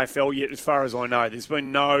from the AFL yet, as far as I know. There's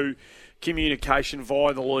been no communication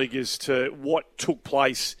via the league as to what took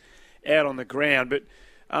place out on the ground. But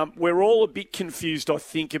we're all a bit confused, I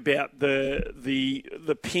think, about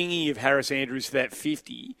the pinging of Harris Andrews for that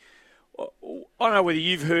 50. I don't know whether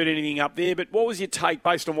you've heard anything up there, but what was your take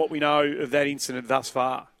based on what we know of that incident thus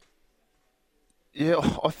far? Yeah,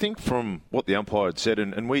 I think from what the umpire had said,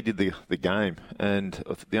 and we did the game, and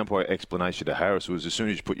the umpire explanation to Harris was as soon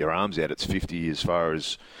as you put your arms out, it's 50 as far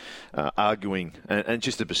as arguing and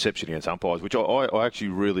just the perception against umpires, which I actually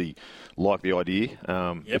really like the idea.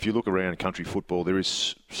 If you look around country football, there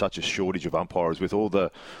is such a shortage of umpires with all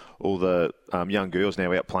the young girls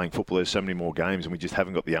now out playing football. There's so many more games, and we just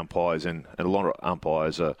haven't got the umpires, and a lot of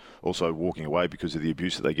umpires are also walking away because of the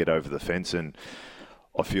abuse that they get over the fence. And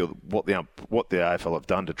I feel what the AFL have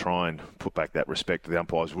done to try and put back that respect to the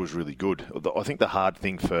umpires was really good. I think the hard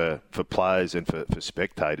thing for players and for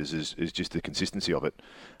spectators is just the consistency of it.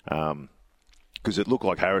 Because it looked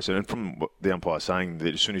like Harrison, and from what the umpire saying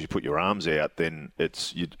that as soon as you put your arms out, then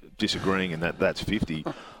you're disagreeing, and that's 50.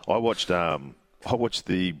 I watched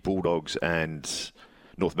the Bulldogs and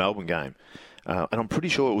North Melbourne game. And I'm pretty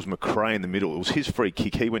sure it was McRae in the middle. It was his free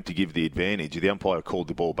kick. He went to give the advantage. The umpire called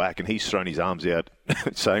the ball back, and he's thrown his arms out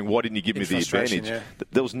saying, why didn't you give me the advantage? Yeah.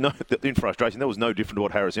 There was in frustration, that was no different to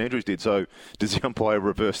what Harris Andrews did. So does the umpire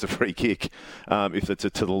reverse the free kick if it's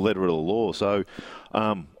to the letter of the law? So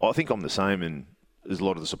I think I'm the same, and there's a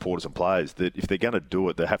lot of the supporters and players that if they're going to do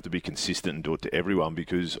it, they have to be consistent and do it to everyone,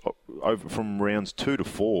 because from rounds 2 to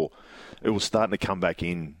 4, it was starting to come back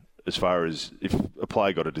in. As far as if a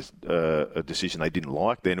player got a decision they didn't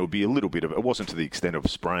like, then it would be a little bit of it wasn't to the extent of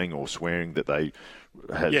spraying or swearing that they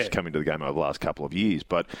had come into the game over the last couple of years,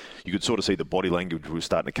 but you could sort of see the body language was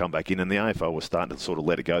starting to come back in, and the AFL was starting to sort of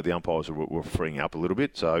let it go. The umpires were freeing up a little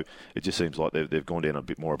bit, so it just seems like they've gone down a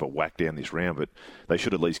bit more of a whack down this round, but they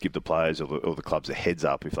should at least give the players or the clubs a heads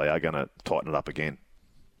up if they are going to tighten it up again.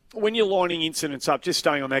 When you're lining incidents up, just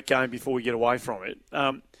staying on that game before we get away from it,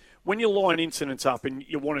 when you line incidents up and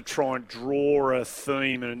you want to try and draw a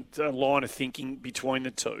theme and a line of thinking between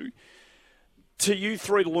the two, to you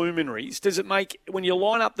three luminaries, does it make, when you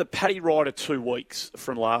line up the Paddy Ryder 2 weeks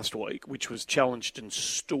from last week, which was challenged and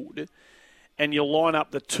stood, and you line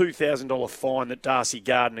up the $2,000 fine that Darcy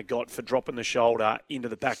Gardner got for dropping the shoulder into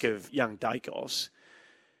the back of young Dacos,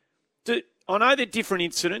 I know they're different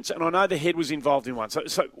incidents, and I know the head was involved in one, so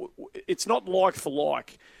it's not like for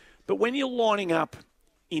like, but when you're lining up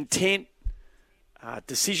intent,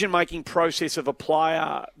 decision-making process of a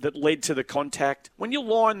player that led to the contact, when you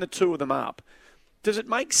line the two of them up, does it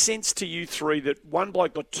make sense to you three that one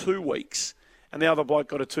bloke got 2 weeks and the other bloke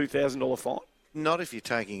got a $2,000 fine? Not if you're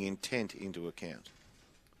taking intent into account.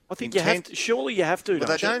 I think surely you have to. But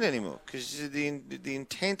they don't anymore, because the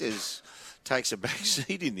intent takes a back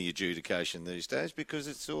seat in the adjudication these days, because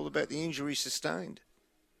it's all about the injury sustained.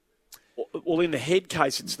 Well, in the head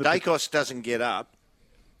case, it's Dacos doesn't get up.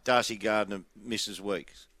 Darcy Gardner misses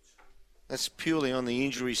weeks. That's purely on the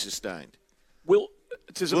injury sustained. Will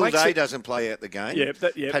Day doesn't play out the game.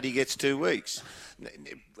 Paddy gets 2 weeks.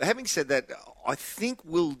 Having said that, I think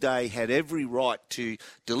Will Day had every right to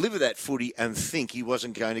deliver that footy and think he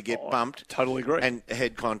wasn't going to get bumped. Totally agree. And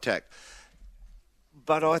head contact.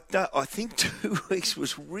 But I think 2 weeks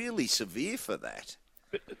was really severe for that.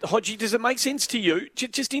 But, Hodgie, does it make sense to you,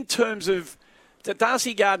 just in terms of that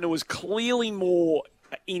Darcy Gardner was clearly more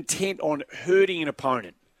intent on hurting an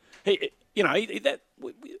opponent? He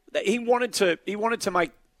wanted to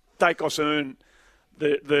make Daicos earn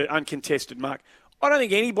the uncontested mark. I don't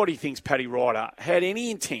think anybody thinks Paddy Ryder had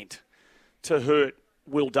any intent to hurt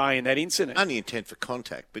Will Day in that incident. Only intent for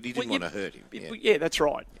contact, but he didn't want to hurt him. Yeah, that's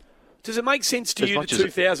right. Does it make sense to you, the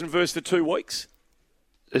 2,000 versus the 2 weeks?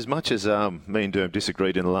 As much as me and Derm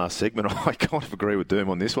disagreed in the last segment, I kind of agree with Derm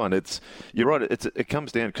on this one. You're right. It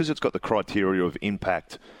comes down because it's got the criteria of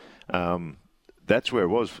impact. That's where it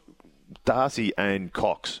was. Darcy and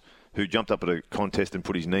Cox, who jumped up at a contest and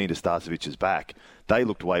put his knee into Starcevic's back, they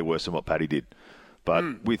looked way worse than what Paddy did.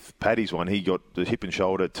 But with Paddy's one, he got the hip and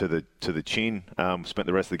shoulder to the chin, spent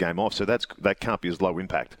the rest of the game off. So that can't be as low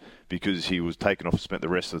impact because he was taken off and spent the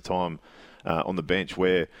rest of the time on the bench,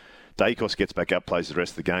 where Daicos gets back up, plays the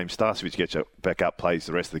rest of the game. Starcevic gets back up, plays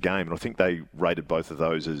the rest of the game. And I think they rated both of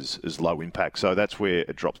those as low impact. So that's where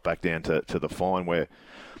it drops back down to the fine, where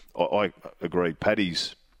I agree.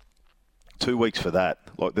 Paddy's 2 weeks for that.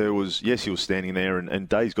 Like he was standing there and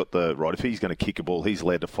Day's got the right. If he's going to kick a ball, he's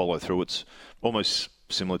allowed to follow through. It's almost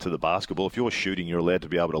similar to the basketball. If you're shooting, you're allowed to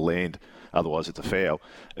be able to land. Otherwise, it's a foul.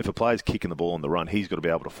 If a player's kicking the ball on the run, he's got to be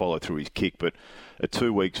able to follow through his kick. But at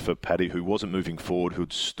 2 weeks for Paddy, who wasn't moving forward,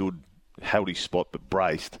 who'd held his spot but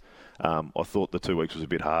braced, I thought the 2 weeks was a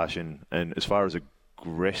bit harsh. And as far as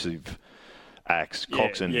aggressive acts,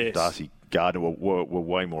 Cox and Darcy Gardner were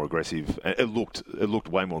way more aggressive. It looked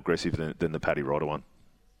way more aggressive than the Paddy Ryder one.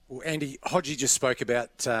 Well, Andy, Hodgie just spoke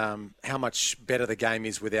about how much better the game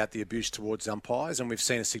is without the abuse towards umpires, and we've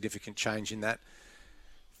seen a significant change in that.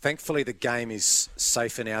 Thankfully, the game is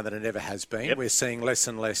safer now than it ever has been. Yep. We're seeing less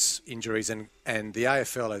and less injuries, and the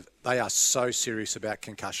AFL, they are so serious about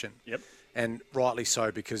concussion. Yep. And rightly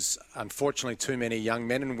so, because unfortunately too many young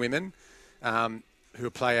men and women who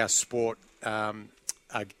play our sport are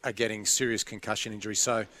getting serious concussion injuries.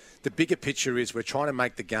 So the bigger picture is we're trying to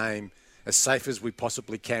make the game as safe as we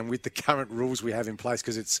possibly can with the current rules we have in place,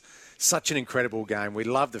 because it's such an incredible game. We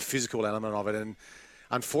love the physical element of it, and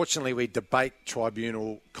unfortunately we debate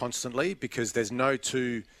tribunal constantly because there's no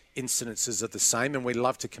two incidences are the same, and we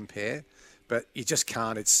love to compare, but you just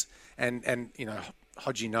can't. And you know,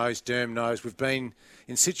 Hodgie knows, Derm knows, we've been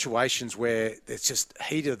in situations where it's just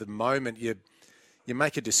heat of the moment. You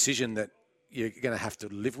make a decision that you're going to have to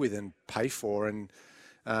live with and pay for, and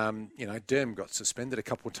Derm got suspended a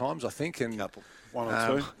couple of times, I think, and one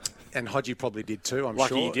or two, and Hodgie probably did too. I'm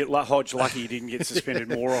lucky sure. He did. Lucky he didn't get suspended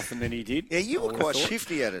more often than he did. Yeah, you were quite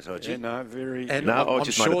shifty at it, Hodgie. Yeah, no, very. And no, I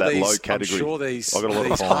just made it that low category. I'm sure these I got a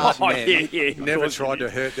lot of fines. men never tried to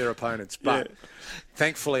hurt their opponents, but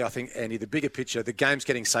thankfully, I think, Andy, the bigger picture, the game's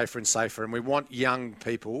getting safer and safer, and we want young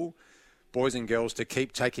people, boys and girls, to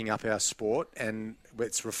keep taking up our sport, and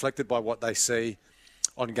it's reflected by what they see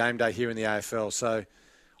on game day here in the AFL. So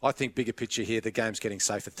I think bigger picture here, the game's getting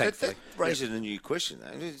safer, thankfully. That raises a new question,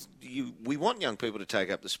 though. We want young people to take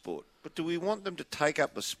up the sport, but do we want them to take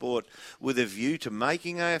up the sport with a view to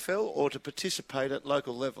making AFL or to participate at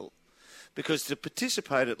local level? Because to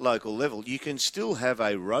participate at local level, you can still have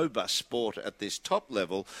a robust sport at this top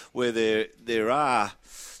level where there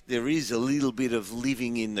is a little bit of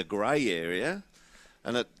living in the grey area.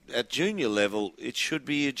 And at junior level, it should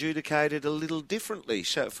be adjudicated a little differently,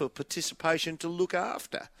 so for participation to look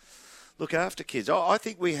after kids. I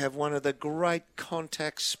think we have one of the great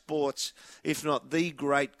contact sports, if not the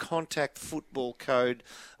great contact football code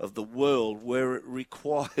of the world, where it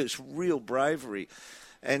requires real bravery.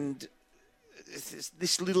 And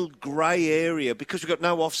this little grey area, because we've got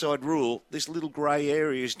no offside rule, this little grey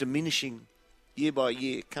area is diminishing year by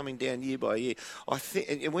year, coming down year by year. I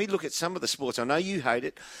think, and we look at some of the sports, I know you hate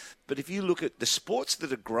it, but if you look at the sports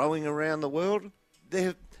that are growing around the world,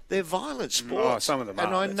 they're violent sports. Oh, some of them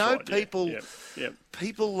and are. I know people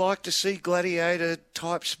people like to see gladiator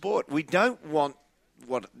type sport. We don't want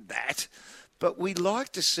that, but we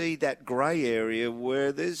like to see that grey area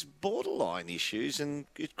where there's borderline issues, and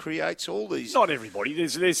it creates all these. Not everybody.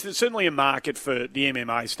 There's certainly a market for the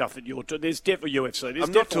MMA stuff that you're. There's definitely UFC.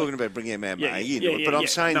 I'm not talking about bringing MMA in, but I'm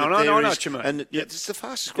saying that there is, I know what you mean. And it's the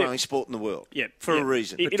fastest growing sport in the world. For a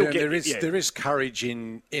reason. There is courage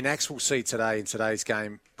in Axel C today in today's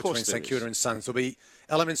game between St Kilda and Suns. There'll be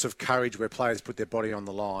elements of courage where players put their body on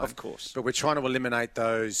the line. Of course. But we're trying to eliminate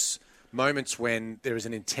those moments when there is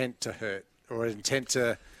an intent to hurt or an intent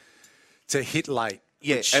to hit late.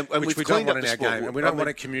 Yes, which we don't want in our game, and we don't want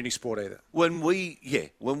a community sport either. When we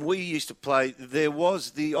used to play, there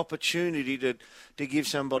was the opportunity to give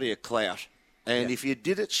somebody a clout, And if you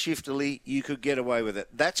did it shiftily, you could get away with it.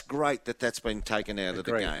 That's great that that's been taken out of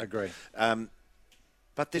the game. Agree.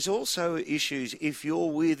 But there's also issues if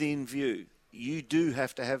you're within view. You do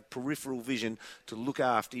have to have peripheral vision to look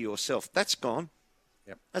after yourself. That's gone.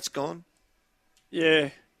 Yep. That's gone. Yeah.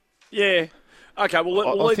 Okay, well,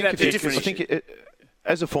 we'll leave that there. I think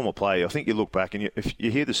as a former player, I think you look back and if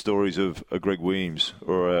you hear the stories of a Greg Williams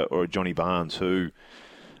or a Johnny Barnes who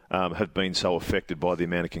have been so affected by the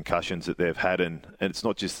amount of concussions that they've had, and it's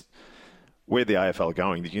not just where the AFL are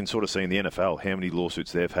going. You can sort of see in the NFL how many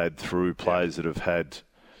lawsuits they've had through players that have had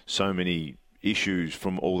so many issues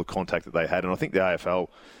from all the contact that they had. And I think the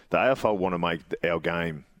AFL want to make our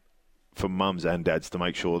game for mums and dads to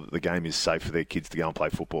make sure that the game is safe for their kids to go and play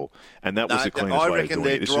football. And that was the cleanest way of doing it. I reckon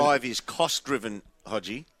their drive is cost-driven,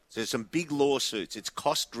 Hodgie. There's some big lawsuits. It's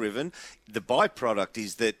cost-driven. The byproduct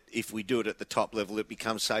is that if we do it at the top level, it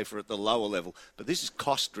becomes safer at the lower level. But this is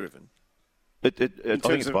cost-driven. I think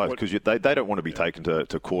it's both, because they don't want to be taken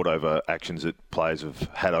to court over actions that players have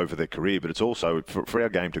had over their career, but it's also for our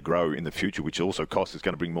game to grow in the future, which also costs. It's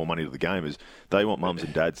going to bring more money to the game. Is they want mums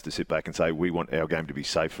and dads to sit back and say, we want our game to be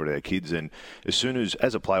safe for our kids. And as soon as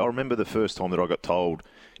a player, I remember the first time that I got told,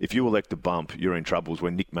 if you elect to bump, you're in trouble, was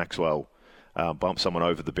when Nick Maxwell bumped someone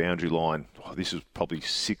over the boundary line. This was probably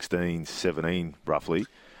 16, 17, roughly.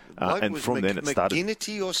 And from then it started.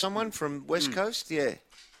 McGinnity or someone from West Coast, yeah.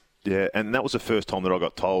 Yeah, and that was the first time that I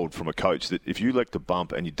got told from a coach that if you elect to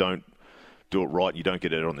bump and you don't do it right, you don't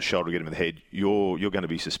get it on the shoulder, get him in the head, you're going to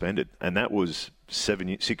be suspended. And that was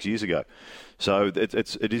 6 years ago. So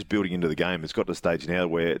it is building into the game. It's got to the stage now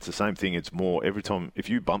where it's the same thing. It's more every time if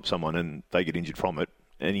you bump someone and they get injured from it,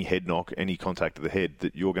 any head knock, any contact to the head,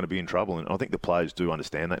 that you're going to be in trouble. And I think the players do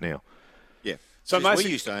understand that now. Yeah. So we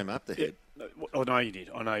used to aim up the head. I know you did.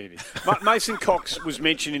 Mason Cox was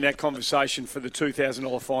mentioned in that conversation for the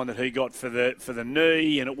 $2,000 fine that he got for the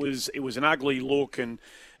knee, and it was an ugly look, and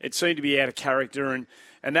it seemed to be out of character,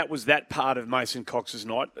 and that was that part of Mason Cox's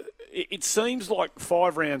night. It seems like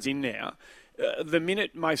 5 rounds in now, the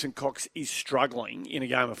minute Mason Cox is struggling in a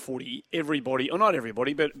game of footy, everybody, or not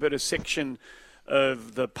everybody, but a section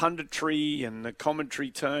of the punditry and the commentary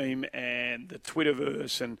team and the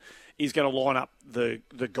Twitterverse and is going to line up the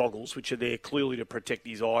goggles, which are there clearly to protect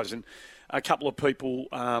his eyes. And a couple of people,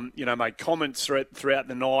 made comments throughout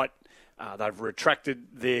the night. They've retracted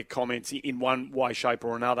their comments in one way, shape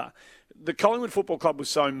or another. The Collingwood Football Club was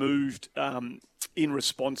so moved in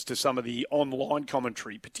response to some of the online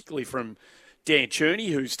commentary, particularly from Dan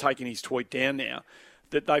Cherney, who's taken his tweet down now,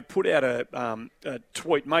 that they put out a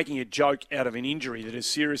tweet making a joke out of an injury that has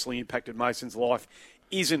seriously impacted Mason's life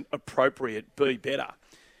isn't appropriate, be better.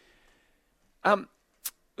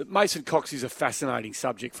 Mason Cox is a fascinating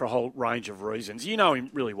subject for a whole range of reasons. You know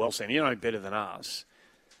him really well, Sam. You know him better than us.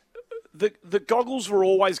 The goggles were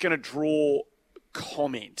always going to draw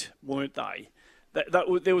comment, weren't they?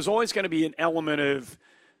 There was always going to be an element of,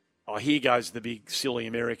 here goes the big silly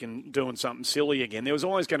American doing something silly again. There was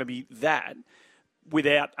always going to be that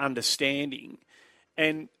without understanding.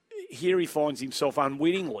 And here he finds himself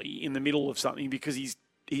unwittingly in the middle of something because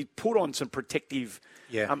he put on some protective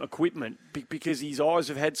equipment because his eyes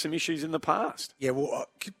have had some issues in the past. Yeah, well,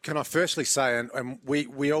 can I firstly say, and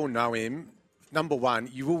we all know him, number one,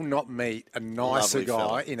 you will not meet a nicer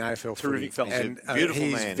guy in AFL footy. Terrific fella. And beautiful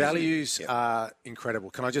his man, values are incredible.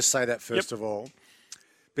 Can I just say that first of all?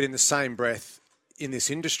 But in the same breath, in this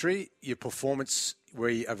industry, your performance,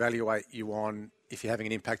 we evaluate you on if you're having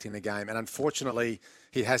an impact in the game. And unfortunately,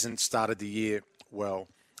 he hasn't started the year well.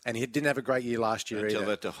 And he didn't have a great year last year either. Tell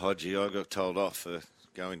that to Hodgie. I got told off for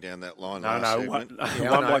going down that line one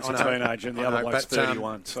bloke's a teenager and the other bloke's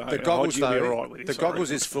 31. So the goggles, though, the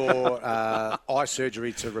goggles is for eye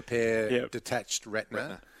surgery to repair detached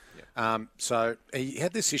retina. So he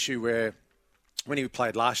had this issue where when he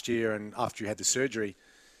played last year and after he had the surgery,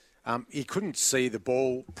 he couldn't see the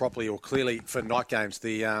ball properly or clearly for night games.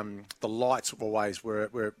 The lights always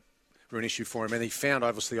were an issue for him. And he found,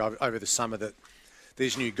 obviously, over the summer that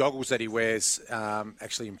these new goggles that he wears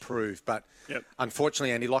actually improve. But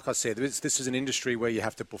unfortunately, Andy, like I said, this is an industry where you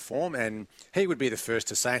have to perform, and he would be the first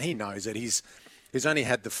to say, and he knows that he's only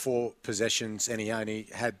had the 4 possessions, and he only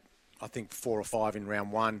had, I think, 4 or 5 in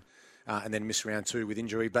round 1, and then missed round 2 with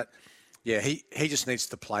injury. But yeah, he just needs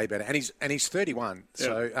to play better, and he's 31. Yeah.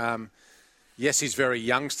 So yes, he's very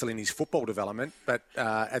young still in his football development, but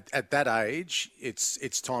at that age,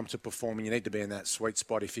 it's time to perform, and you need to be in that sweet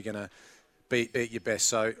spot if you're going to beat your best.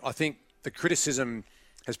 So I think the criticism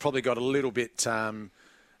has probably got a little bit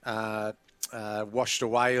washed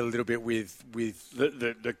away a little bit with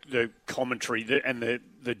the commentary and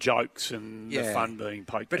the jokes and the fun being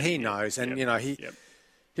poked. But he knows, and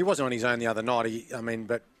he wasn't on his own the other night.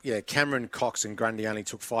 Cameron, Cox and Grundy only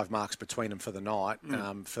took 5 marks between them for the night.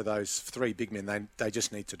 For those 3 big men, they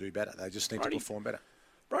just need to do better. They just need to perform better.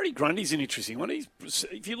 Brodie Grundy's an interesting one.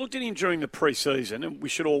 If you looked at him during the pre-season, and we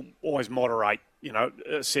should always moderate,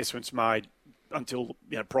 assessments made until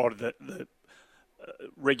prior to the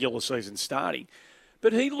regular season starting.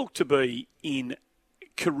 But he looked to be in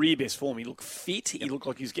career best form. He looked fit. He looked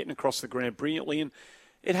like he was getting across the ground brilliantly. And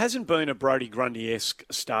it hasn't been a Brodie Grundy-esque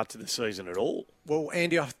start to the season at all. Well,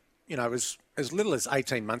 Andy, it was as little as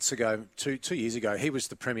 18 months ago, 2 years ago, he was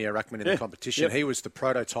the premier ruckman in the competition. He was the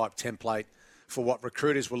prototype template for what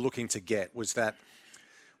recruiters were looking to get, was that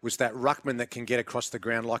ruckman that can get across the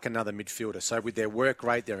ground like another midfielder. So with their work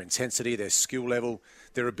rate, their intensity, their skill level,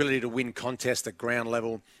 their ability to win contests at ground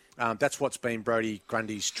level, that's what's been Brodie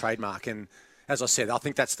Grundy's trademark. And as I said, I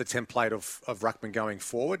think that's the template of ruckman going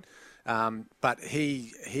forward. But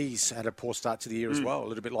he's had a poor start to the year as well, a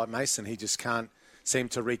little bit like Mason. He just can't seem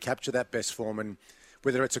to recapture that best form. And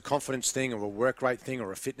whether it's a confidence thing or a work rate thing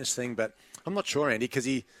or a fitness thing, but I'm not sure, Andy, because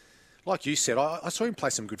he, like you said, I saw him play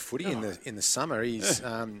some good footy in the summer. His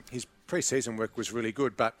pre-season work was really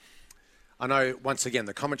good, but I know, once again,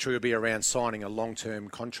 the commentary will be around signing a long-term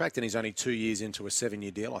contract, and he's only 2 years into a 7-year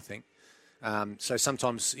deal, I think. So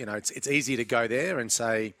sometimes, it's easy to go there and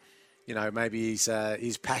say, maybe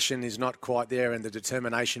his passion is not quite there and the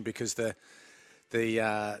determination because the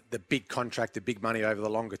big contract, the big money over the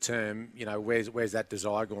longer term, where's that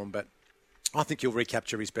desire gone? But I think he'll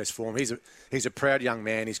recapture his best form. He's a proud young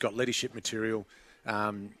man. He's got leadership material.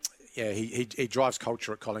 He drives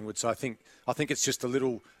culture at Collingwood. So I think it's just a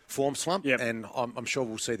little form slump, and I'm sure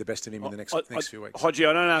we'll see the best in him in the next few weeks. Hodgie,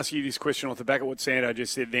 I don't ask you this question off the back of what Sando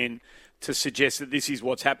just said then to suggest that this is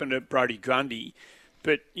what's happened to Brodie Grundy.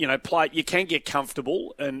 But you can get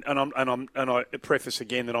comfortable, and I preface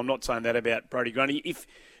again that I'm not saying that about Brodie Grundy. If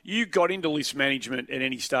you got into list management at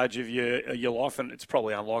any stage of your life, and it's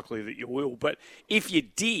probably unlikely that you will, but if you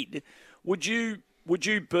did, would you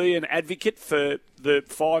be an advocate for the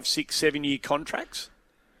 5, 6, 7 year contracts?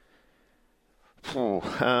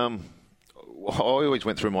 I always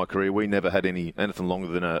went through my career. We never had anything longer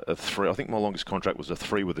than a 3. I think my longest contract was a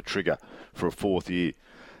 3 with a trigger for a 4th year.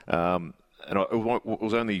 And it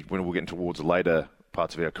was only when we were getting towards the later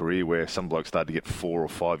parts of our career where some blokes started to get 4 or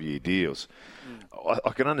 5 year deals. I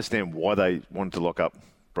can understand why they wanted to lock up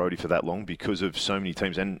Brodie for that long because of so many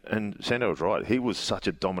teams. And Sando was right. He was such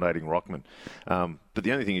a dominating ruckman. But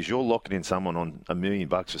the only thing is you're locking in someone on $1 million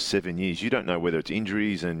for 7 years. You don't know whether it's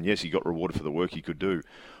injuries. And yes, he got rewarded for the work he could do.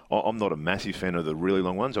 I'm not a massive fan of the really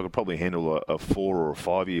long ones. I could probably handle a 4 or a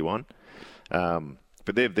 5 year one.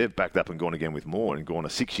 But they've backed up and gone again with more and gone a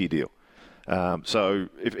 6 year deal. So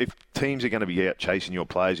if teams are going to be out chasing your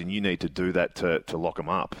players and you need to do that to lock them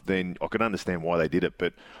up, then I can understand why they did it.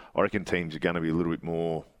 But I reckon teams are going to be a little bit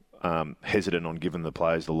more hesitant on giving the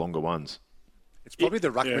players the longer ones. It's probably the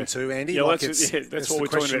ruckman too, Andy. Yeah, that's what we're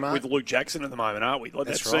talking about with Luke Jackson at the moment, aren't we?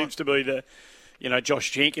 That seems to be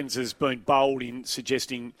Josh Jenkins has been bold in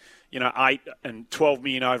suggesting, 8 and 12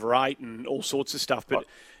 million over 8 and all sorts of stuff. But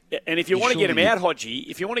and if you want to get him out, Hodgie,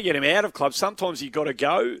 if you want to get him out of clubs, sometimes you've got to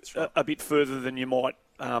go a bit further than you might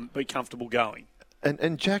be comfortable going.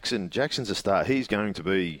 And Jackson's a star. He's going to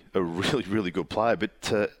be a really, really good player.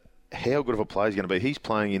 But how good of a player is he going to be? He's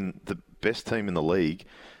playing in the best team in the league.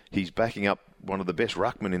 He's backing up one of the best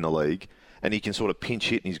ruckmen in the league. And he can sort of pinch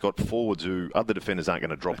hit, and he's got forwards who other defenders aren't going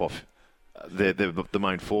to drop off. They're the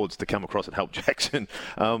main forwards to come across and help Jackson.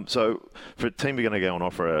 So for a team, we're going to go and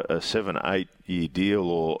offer a 7-8 year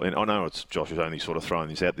deal, and I know it's Josh is only sort of throwing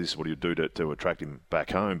this out. This is what he'll do to attract him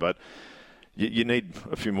back home, but you need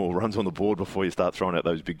a few more runs on the board before you start throwing out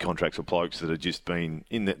those big contracts for blokes that have just been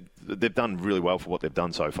they've done really well for what they've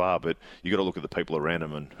done so far, but you got to look at the people around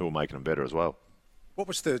them and who are making them better as well. What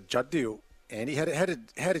was the Judd deal, Andy? How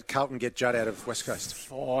did Carlton get Judd out of West Coast?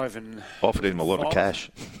 5 and offered him a lot of cash.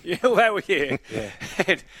 Yeah, well,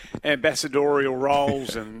 and ambassadorial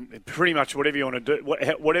roles and pretty much whatever you want to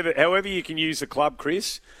do, however you can use the club,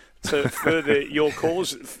 Chris, to further your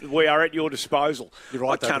cause. We are at your disposal. You're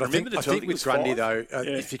right. I can't remember the two. I think with Grundy though,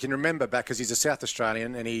 if you can remember back, because he's a South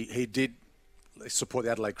Australian and he did support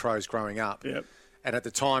the Adelaide Crows growing up. Yep. And at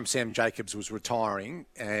the time, Sam Jacobs was retiring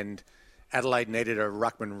and Adelaide needed a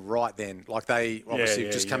ruckman right then. Like they obviously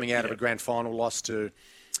just coming out of a grand final loss to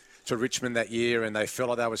Richmond that year, and they felt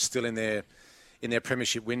like they were still in their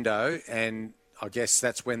premiership window. And I guess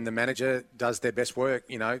that's when the manager does their best work.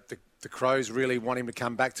 The Crows really want him to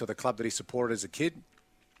come back to the club that he supported as a kid,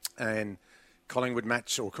 and Collingwood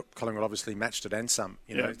obviously matched it and some,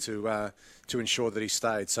 you know, to ensure that he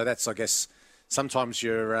stayed. So that's, I guess, sometimes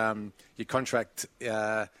your contract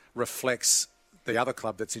reflects the other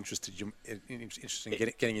club that's interested in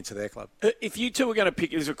getting into their club. If you two were going to pick,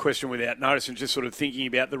 this is a question without notice, and just sort of thinking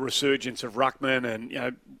about the resurgence of ruckman and, you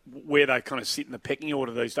know, where they kind of sit in the pecking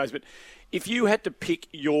order these days. But if you had to pick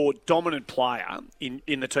your dominant player in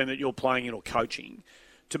the team that you're playing in or coaching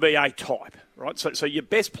to be a type, right? So your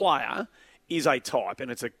best player is a type, and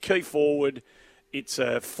it's a key forward, it's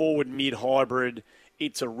a forward mid hybrid,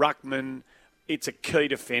 it's a ruckman, it's a key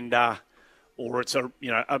defender, or it's a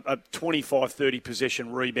 25-30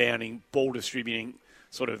 possession rebounding, ball distributing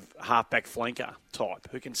sort of halfback flanker type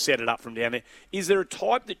who can set it up from down there. Is there a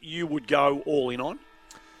type that you would go all in on?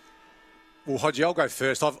 Well, Hodgie, I'll go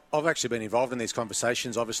first. I've actually been involved in these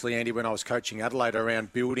conversations, obviously, Andy, when I was coaching Adelaide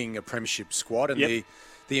around building a premiership squad and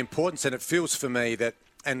the importance, and it feels for me that,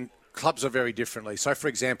 and clubs are very differently. So, for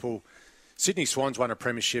example, Sydney Swans won a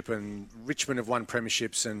premiership and Richmond have won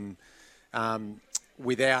premierships, and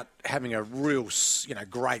without having a real,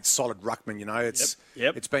 great solid ruckman,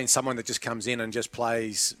 it's been someone that just comes in and just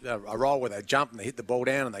plays a role where they jump and they hit the ball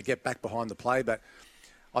down and they get back behind the play. But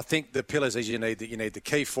I think the pillars is you need the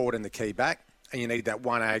key forward and the key back, and you need that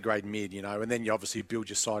 1A grade mid, and then you obviously build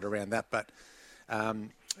your side around that. But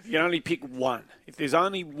if you only pick one, if there's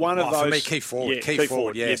only one of those, for me, key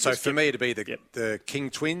forward. Yeah, so for me, it'd be the King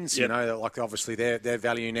twins. Like obviously their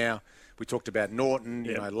value now. We talked about Norton,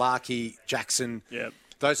 Larkey, Jackson. Yep.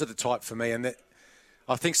 Those are the type for me, and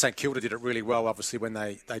I think St Kilda did it really well. Obviously, when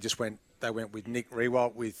they went with Nick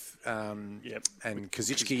Riewoldt and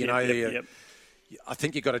Kazicki. I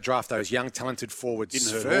think you've got to draft those young, talented forwards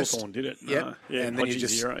first. Didn't hurt Hawthorn, did it? Yeah, no. And then you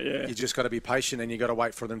just got to be patient, and you got to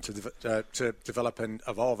wait for them to develop and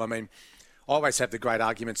evolve. I mean, I always have the great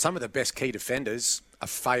argument. Some of the best key defenders are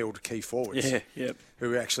failed key forwards,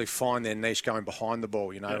 who actually find their niche going behind the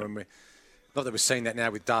ball. And not that we're seeing that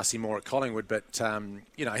now with Darcy Moore at Collingwood, but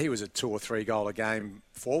he was a 2 or 3 goal a game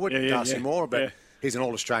forward, Darcy Moore, but he's an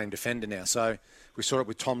All-Australian defender now. So we saw it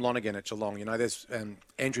with Tom Lonergan at Geelong. There's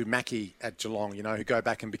Andrew Mackie at Geelong, who go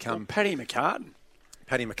back and become... Paddy McCartan.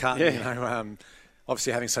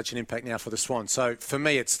 Obviously having such an impact now for the Swans. So for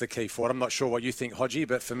me, it's the key forward. I'm not sure what you think, Hodgie,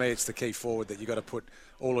 but for me, it's the key forward that you've got to put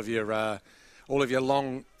all of your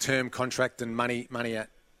long-term contract and money at.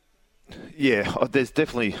 Yeah, there's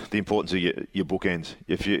definitely the importance of your bookends.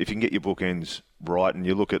 If you can get your bookends right, and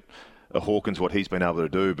you look at Hawkins, what he's been able to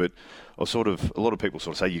do, but a lot of people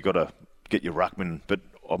sort of say you've got to get your ruckman, but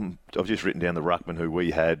I've just written down the ruckman who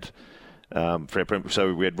we had.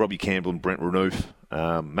 So we had Robbie Campbell and Brent Renouf,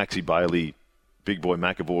 Maxi Bailey, Big Boy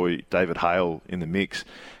McAvoy, David Hale in the mix,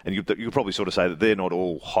 and you could probably sort of say that they're not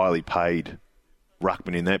all highly paid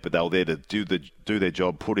ruckmen in that, but they were there to do their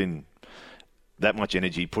job, put in that much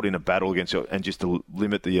energy, put in a battle against you, and just to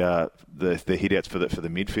limit the hit-outs for the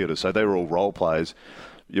midfielders. So they were all role players.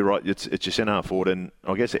 You're right, it's your centre forward, and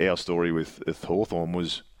I guess our story with Hawthorn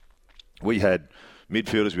was we had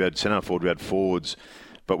midfielders, we had centre forward, we had forwards,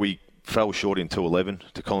 but we fell short in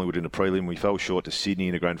 2-11 to Collingwood in a prelim. We fell short to Sydney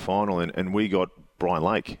in a grand final, and we got Brian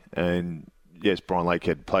Lake. And yes, Brian Lake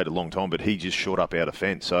had played a long time, but he just shot up our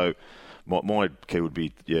defence. So my key would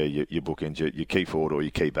be, your bookends, your key forward or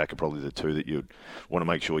your key back are probably the two that you'd want to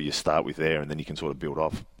make sure you start with there, and then you can sort of build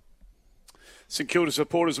off. St Kilda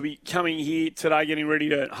supporters will be coming here today, getting ready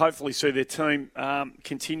to hopefully see their team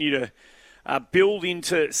continue to build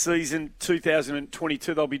into season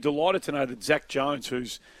 2022. They'll be delighted to know that Zach Jones,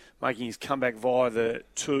 who's making his comeback via the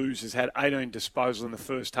twos, has had 18 disposals in the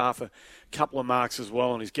first half, a couple of marks as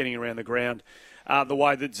well, and is getting around the ground the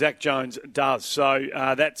way that Zach Jones does. So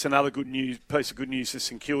that's another piece of good news for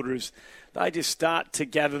St Kilda as they just start to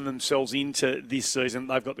gather themselves into this season.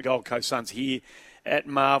 They've got the Gold Coast Suns here at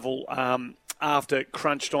Marvel after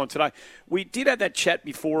crunch time today. We did have that chat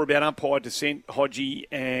before about umpire dissent, Hodgie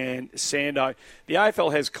and Sando. The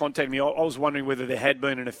AFL has contacted me. I was wondering whether there had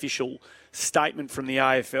been an official statement from the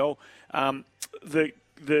AFL. The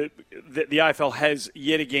AFL has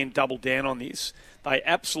yet again doubled down on this. They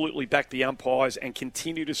absolutely back the umpires and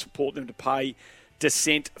continue to support them to pay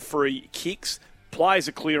dissent-free kicks. Players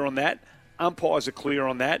are clear on that. Umpires are clear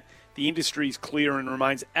on that. The industry is clear and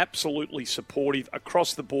remains absolutely supportive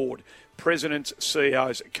across the board. Presidents,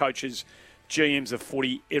 CEOs, coaches, GMs of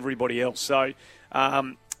footy, everybody else. So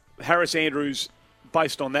Harris Andrews,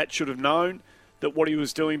 based on that, should have known that what he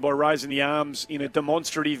was doing by raising the arms in a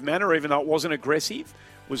demonstrative manner, even though it wasn't aggressive,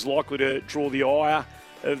 was likely to draw the ire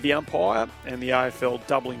of the umpire, and the AFL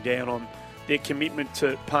doubling down on their commitment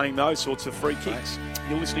to paying those sorts of free kicks.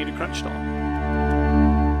 You're listening to Crunch Time.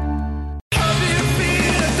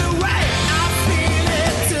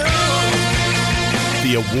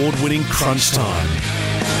 The award-winning Crunch Time.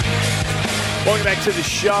 Welcome back to the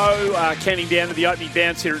show. Counting down to the opening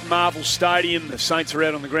bounce here at Marvel Stadium. The Saints are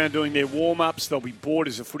out on the ground doing their warm-ups. They'll be bored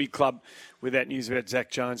as a footy club with that news about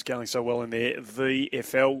Zach Jones going so well in their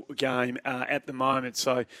VFL game at the moment.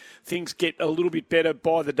 So things get a little bit better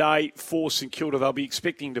by the day for St Kilda. They'll be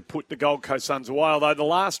expecting to put the Gold Coast Suns away, although the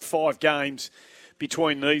last 5 games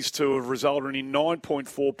between these two have resulted in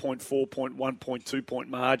 9.4 point, 4 point, 1.2 point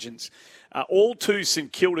margins. All to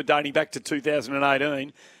St Kilda dating back to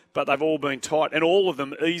 2018. But they've all been tight, and all of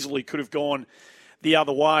them easily could have gone the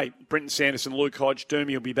other way. Brenton Sanderson, Luke Hodge,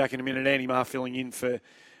 Dermy will be back in a minute. Andy Marr filling in for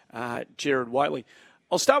Gerard Whateley.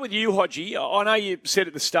 I'll start with you, Hodgie. I know you said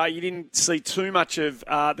at the start you didn't see too much of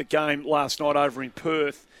the game last night over in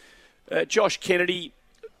Perth. Josh Kennedy,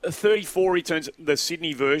 34, he turns the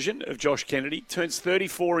Sydney version of Josh Kennedy, turns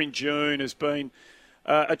 34 in June, has been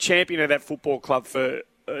a champion of that football club for,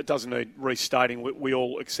 doesn't need restating, we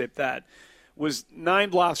all accept that. Was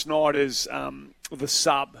named last night as the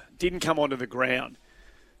sub, didn't come onto the ground.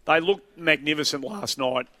 They looked magnificent last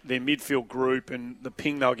night, their midfield group and the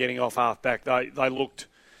ping they were getting off half-back. They looked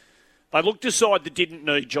a side that didn't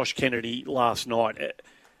need Josh Kennedy last night.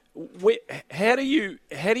 How do you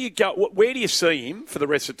go? Where do you see him for the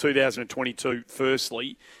rest of 2022,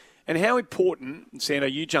 firstly? And how important, and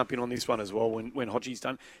Sando, you jump in on this one as well when Hodgie's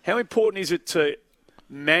done, how important is it to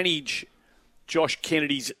manage Josh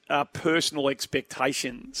Kennedy's personal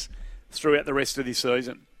expectations throughout the rest of this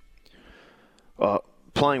season?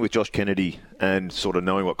 Playing with Josh Kennedy and sort of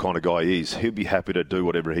knowing what kind of guy he is, he'll be happy to do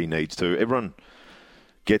whatever he needs to. Everyone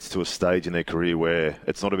gets to a stage in their career where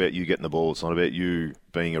it's not about you getting the ball. It's not about you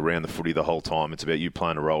being around the footy the whole time. It's about you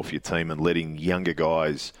playing a role for your team and letting younger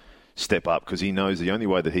guys step up, because he knows the only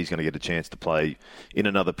way that he's going to get a chance to play in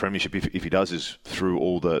another premiership, if he does, is through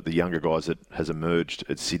all the younger guys that has emerged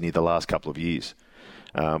at Sydney the last couple of years.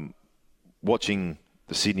 Watching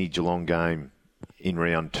the Sydney-Geelong game in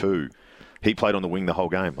round 2, he played on the wing the whole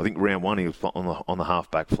game. I think round 1 he was on the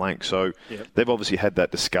half-back flank. So They've obviously had that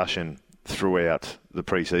discussion throughout the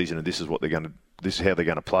pre-season, and this is how they're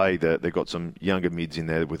going to play. They've got some younger mids in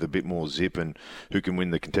there with a bit more zip and who can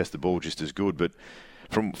win the contested ball just as good. But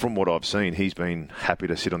From what I've seen, he's been happy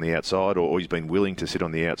to sit on the outside, or he's been willing to sit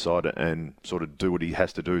on the outside and sort of do what he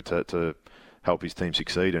has to do to help his team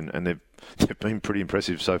succeed. And they've been pretty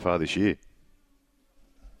impressive so far this year.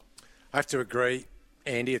 I have to agree,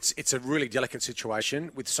 Andy. It's a really delicate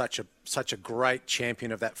situation with such a great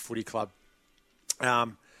champion of that footy club.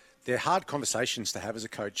 They're hard conversations to have as a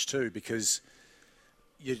coach too, because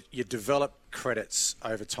you develop credits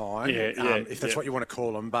over time, if that's what you want to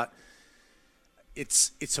call them, but.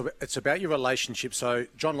 It's about your relationship. So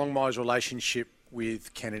John Longmire's relationship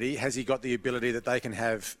with Kennedy, has he got the ability that they can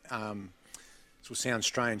have, this will sound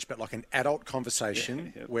strange, but like an adult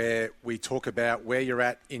conversation where we talk about where you're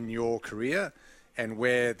at in your career and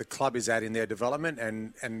where the club is at in their development.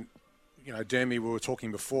 And you know, Dermy, we were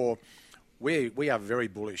talking before, we are very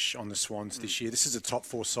bullish on the Swans this year. This is a top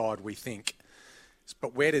 4 side, we think.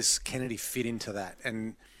 But where does Kennedy fit into that?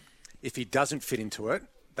 And if he doesn't fit into it,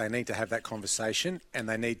 they need to have that conversation, and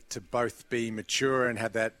they need to both be mature and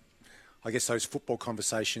have that, I guess, those football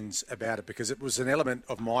conversations about it, because it was an element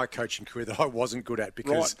of my coaching career that I wasn't good at,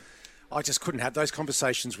 because I just couldn't have those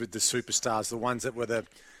conversations with the superstars, the ones that were the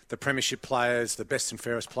premiership players, the best and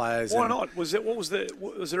fairest players. Why not? Was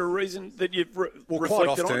there a reason that you quite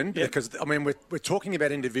often, because I mean we're talking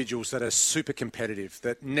about individuals that are super competitive,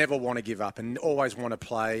 that never want to give up and always want to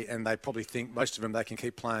play, and they probably think, most of them, they can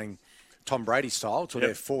keep playing Tom Brady style till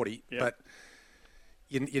they're 40. But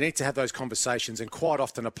you need to have those conversations, and quite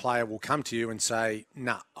often a player will come to you and say,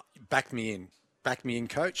 nah, back me in,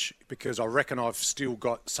 coach, because I reckon I've still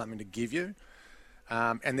got something to give you.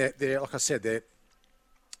 And they're like I said, Did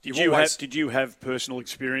you have personal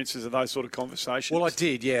experiences of those sort of conversations? Well, I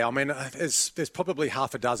did, yeah. I mean, there's probably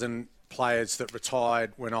half a dozen players that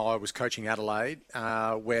retired when I was coaching Adelaide,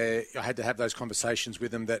 where I had to have those conversations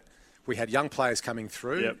with them, that we had young players coming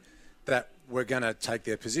through that were going to take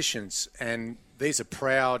their positions. And these are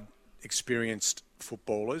proud, experienced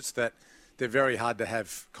footballers that they're very hard to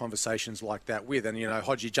have conversations like that with. And, you know,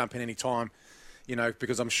 Hodgie, jump in any time, you know,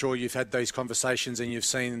 because I'm sure you've had these conversations and you've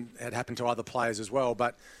seen it happen to other players as well.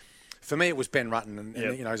 But for me, it was Ben Rutten, and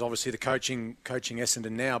you know, he's obviously the coaching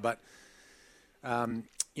Essendon now. But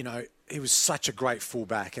you know, he was such a great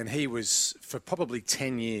fullback, and he was, for probably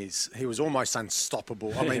 10 years, he was almost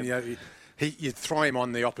unstoppable. I mean, you know, you'd throw him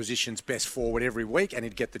on the opposition's best forward every week, and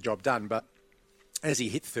he'd get the job done. But as he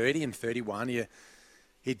hit 30 and 31,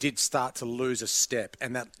 he did start to lose a step,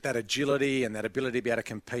 and that agility and that ability to be able to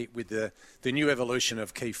compete with the new evolution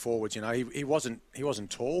of key forwards. You know, he wasn't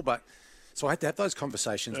tall, but so I had to have those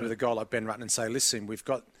conversations with a guy like Ben Rutten and say, listen, we've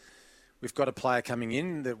got a player coming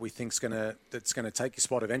in that we think's that's gonna take your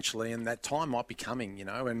spot eventually, and that time might be coming. You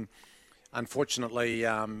know, and unfortunately,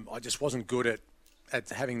 I just wasn't good at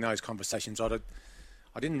having those conversations. I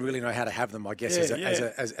didn't really know how to have them, I guess,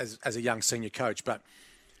 as a young senior coach, but.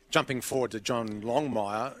 Jumping forward to John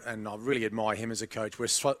Longmire, and I really admire him as a coach,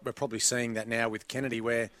 we're probably seeing that now with Kennedy,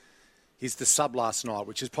 where he's the sub last night,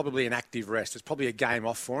 which is probably an active rest. It's probably a game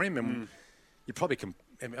off for him, and you probably can.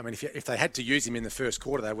 I mean, if they had to use him in the first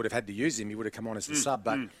quarter, they would have had to use him. He would have come on as the sub,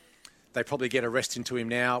 but they probably get a rest into him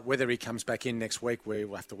now. Whether he comes back in next week,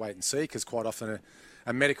 we'll have to wait and see, because quite often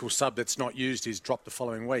a medical sub that's not used is dropped the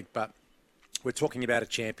following week. But we're talking about a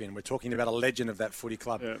champion. We're talking about a legend of that footy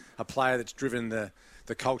club, a player that's driven the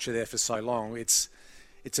culture there for so long. It's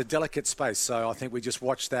a delicate space, so I think we just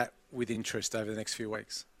watch that with interest over the next few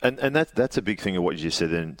weeks. And that's a big thing of what you just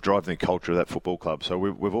said then, driving the culture of that football club. So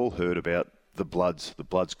we've all heard about the Bloods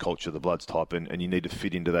culture, the Bloods type, and you need to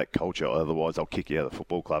fit into that culture, otherwise they'll kick you out of the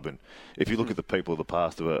football club. And if you look at the people of the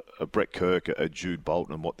past, of a Brett Kirk, a Jude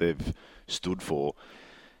Bolton, and what they've stood for,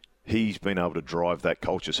 he's been able to drive that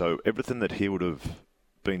culture. So everything that he would have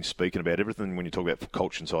been speaking about, everything when you talk about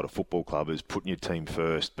culture inside a football club is putting your team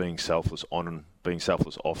first, being selfless on and being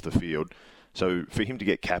selfless off the field. So for him to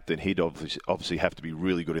get captain, he'd obviously have to be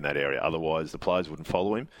really good in that area. Otherwise, the players wouldn't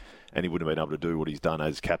follow him, and he wouldn't have been able to do what he's done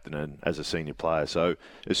as captain and as a senior player. So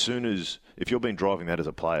if you've been driving that as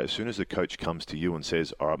a player, as soon as the coach comes to you and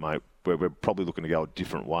says, all right, mate, we're probably looking to go a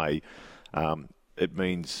different way, it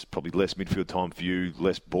means probably less midfield time for you,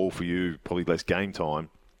 less ball for you, probably less game time.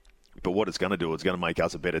 But what it's going to do, it's going to make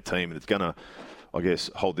us a better team, and it's going to, I guess,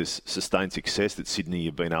 hold this sustained success that Sydney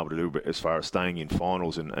have been able to do as far as staying in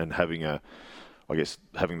finals and having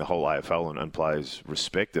having the whole AFL and players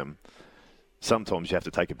respect them. Sometimes you have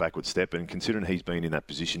to take a backward step, and considering he's been in that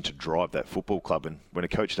position to drive that football club, and when a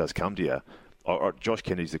coach does come to you, Josh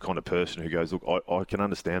Kennedy's the kind of person who goes, look, I can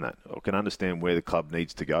understand that. I can understand where the club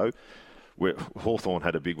needs to go. Where Hawthorn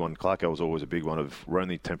had a big one, Clarko was always a big one of, we're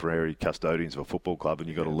only temporary custodians of a football club, and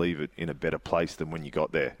you've got to leave it in a better place than when you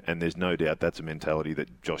got there. And there's no doubt that's a mentality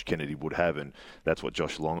that Josh Kennedy would have, and that's what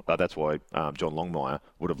that's why John Longmire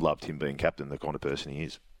would have loved him being captain, the kind of person he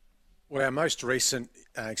is. Well, our most recent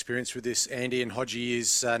experience with this, Andy and Hodgie,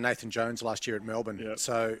 is Nathan Jones last year at Melbourne. Yep.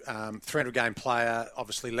 So 300-game player,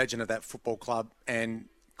 obviously legend of that football club, and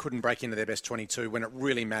couldn't break into their best 22 when it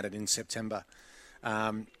really mattered in September.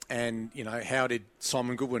 And, you know, how did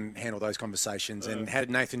Simon Goodwin handle those conversations? And how did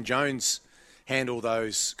Nathan Jones handle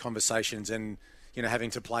those conversations? And, you know, having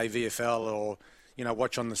to play VFL or, you know,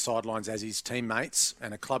 watch on the sidelines as his teammates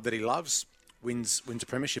and a club that he loves wins a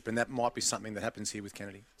premiership. And that might be something that happens here with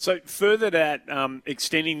Kennedy. So further that,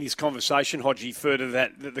 extending this conversation, Hodgie, further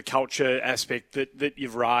that the culture aspect that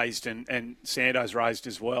you've raised and Sando's raised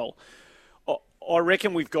as well, I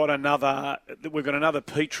reckon we've got another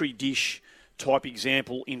petri dish type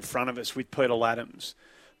example in front of us with Peter Ladhams.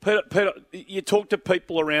 Peter, you talk to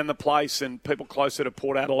people around the place and people closer to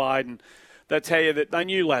Port Adelaide, and they tell you that they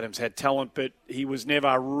knew Ladhams had talent, but he was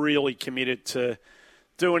never really committed to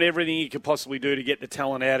doing everything he could possibly do to get the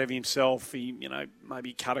talent out of himself. He, you know,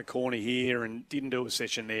 maybe cut a corner here and didn't do a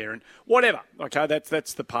session there and whatever. Okay,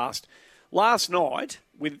 that's the past. Last night,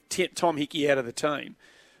 with Tom Hickey out of the team,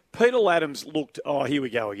 Peter Ladhams looked, here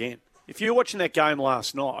we go again. If you were watching that game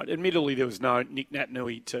last night, admittedly there was no Nick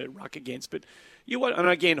Naitanui to ruck against, but and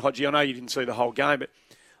again, Hodgie, I know you didn't see the whole game, but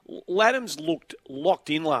Ladhams looked locked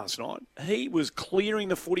in last night. He was clearing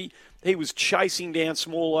the footy. He was chasing down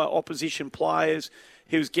smaller opposition players.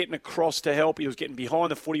 He was getting across to help. He was getting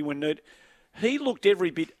behind the footy when needed. He looked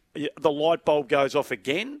every bit. The light bulb goes off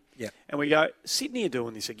again, and we go, Sydney are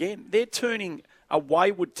doing this again. They're turning a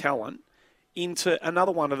wayward talent into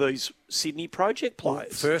another one of these Sydney project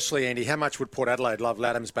players. Well, firstly, Andy, how much would Port Adelaide love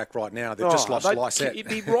Ladhams back right now? They've just lost Lysette. He'd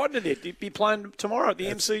be right in it. He'd be playing tomorrow at the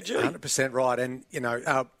MCG. 100% right. And, you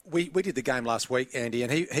know, we did the game last week, Andy,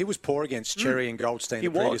 and he was poor against Cherry and Goldstein the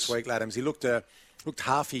previous week, Ladhams. He looked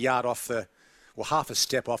half a yard half a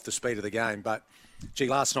step off the speed of the game. But,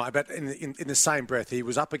 last night, but in the same breath, he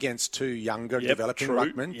was up against two younger developing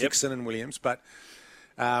ruckmen, Dixon and Williams, But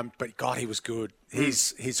God, he was good.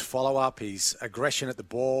 His follow-up, his aggression at the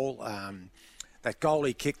ball, that goal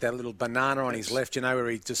he kicked, that little banana on his left, you know, where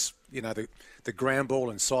he just, you know, the ground ball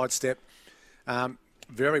and sidestep,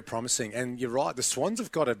 very promising. And you're right, the Swans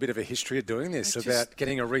have got a bit of a history of doing this, about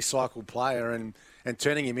getting a recycled player and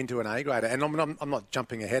turning him into an A-grader. And I'm not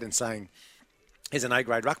jumping ahead and saying he's an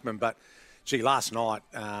A-grade ruckman, but, Gee, last night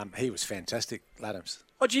he was fantastic, Adams.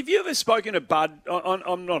 Hodge, have you ever spoken to Bud?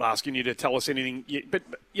 I'm not asking you to tell us anything, but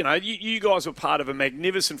you guys were part of a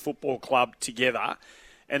magnificent football club together,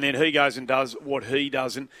 and then he goes and does what he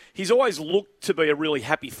does, and he's always looked to be a really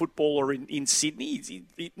happy footballer in Sydney.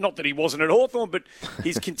 Not that he wasn't at Hawthorn, but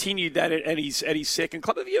he's continued that at his second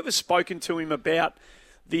club. Have you ever spoken to him about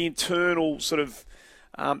the internal sort of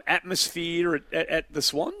atmosphere at the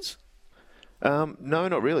Swans? No,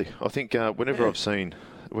 not really. I think whenever I have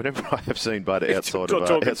seen Bud outside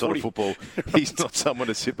of football, he's not someone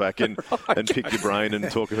to sit back and pick your brain and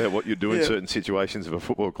talk about what you do in certain situations of a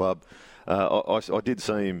football club. I did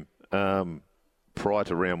see him prior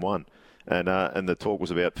to round one, and the talk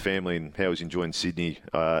was about family and how he's enjoying Sydney.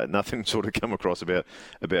 Nothing sort of come across about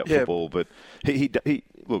football, but he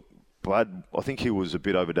look, Bud, I think he was a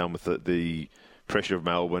bit overdone with the pressure of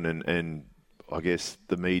Melbourne and I guess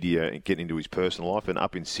the media getting into his personal life. And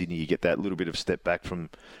up in Sydney, you get that little bit of step back from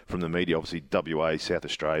the media. Obviously, WA, South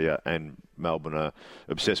Australia and Melbourne are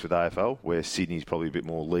obsessed with AFL, where Sydney's probably a bit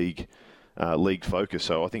more league focused.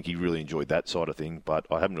 So I think he really enjoyed that side of thing, but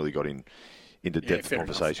I haven't really got into depth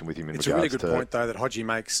conversation with him in regards to... It's a really good point, though, that Hodgie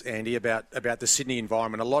makes, Andy, about the Sydney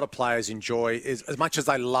environment. A lot of players enjoy, as much as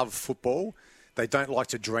they love football, they don't like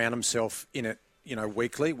to drown themselves in it,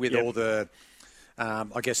 weekly with all the,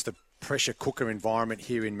 I guess, the pressure cooker environment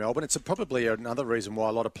here in Melbourne. It's probably another reason why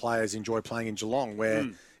a lot of players enjoy playing in Geelong, where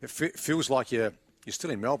it feels like you're still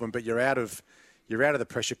in Melbourne, but you're out of the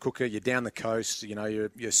pressure cooker. You're down the coast. You're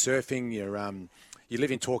surfing. You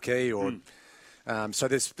live in Torquay, or so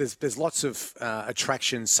there's lots of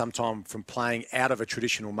attractions sometimes from playing out of a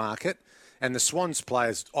traditional market. And the Swans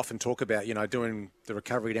players often talk about, doing the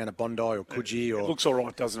recovery down at Bondi or Coogee. It looks all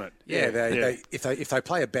right, doesn't it? Yeah, if they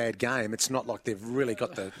play a bad game, it's not like they've really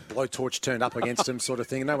got the blowtorch turned up against them sort of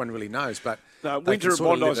thing. No one really knows. But winter at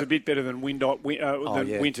Bondi is a bit better than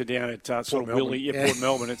winter down at Port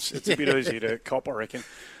Melbourne. It's a bit easier to cop, I reckon.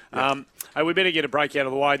 We better get a break out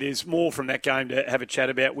of the way. There's more from that game to have a chat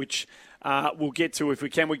about, which we'll get to if we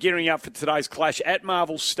can. We're gearing up for today's clash at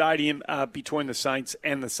Marvel Stadium between the Saints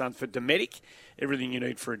and the Suns for Dometic. Everything you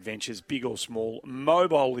need for adventures, big or small.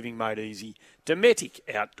 Mobile living made easy. Dometic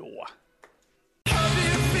Outdoor.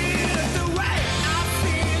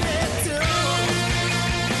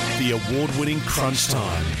 The award-winning Crunch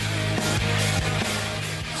Time.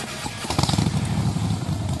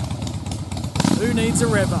 Who needs a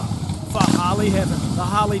rev up? For Harley Heaven, the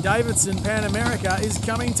Harley-Davidson Pan America is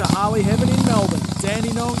coming to Harley Heaven in Melbourne,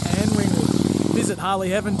 Dandenong and Ringwood. Visit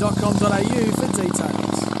harleyheaven.com.au for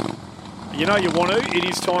details. You know you want to. It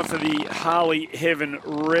is time for the Harley Heaven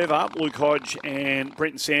Rev Up. Luke Hodge and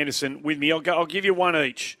Brenton Sanderson with me. I'll give you one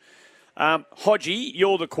each. Hodgie,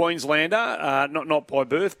 you're the Queenslander, not by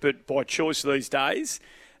birth but by choice these days.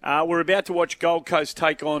 We're about to watch Gold Coast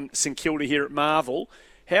take on St Kilda here at Marvel.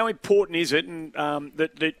 How important is it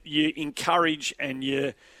that you encourage and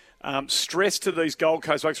you stress to these Gold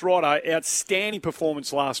Coast folks? Righto, outstanding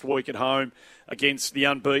performance last week at home against the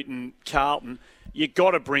unbeaten Carlton. You've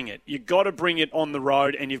got to bring it. You've got to bring it on the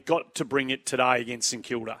road, and you've got to bring it today against St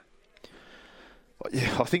Kilda.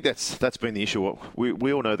 Yeah, I think that's been the issue.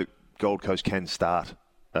 We all know that Gold Coast can start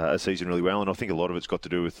a season really well, and I think a lot of it's got to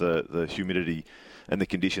do with the humidity and the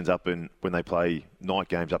conditions up when they play night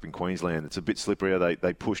games up in Queensland. It's a bit slipperier.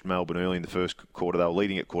 They pushed Melbourne early in the first quarter. They were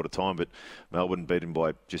leading at quarter time, but Melbourne beat them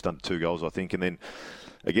by just under 2 goals, I think. And then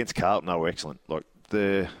against Carlton, they were excellent. Like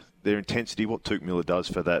their intensity, what Tuke Miller does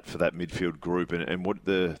for that midfield group, and what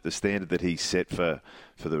the standard that he set for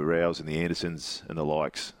the Rows and the Andersons and the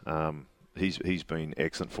likes. He's been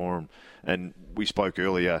excellent for him. And we spoke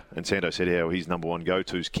earlier, and Sando said how his number one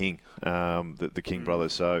go-to is King, the King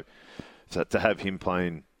brothers. So to have him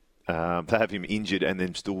playing, to have him injured and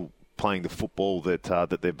then still playing the football that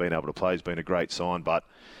they've been able to play has been a great sign. But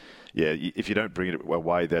yeah, if you don't bring it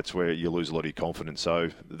away, that's where you lose a lot of your confidence.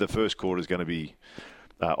 So the first quarter is going to be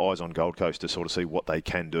eyes on Gold Coast to sort of see what they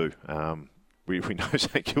can do. We know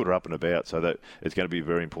St Kilda up and about, so that it's going to be a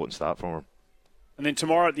very important start for them. And then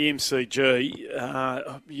tomorrow at the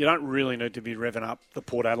MCG, you don't really need to be revving up the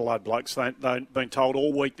Port Adelaide blokes. They've been told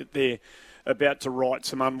all week that they're about to write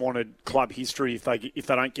some unwanted club history if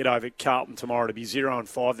they don't get over Carlton tomorrow to be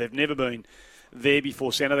 0-5. They've never been there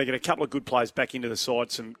before. Santa, they get a couple of good players back into the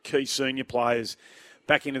side, some key senior players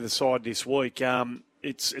back into the side this week.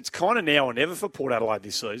 It's kind of now or never for Port Adelaide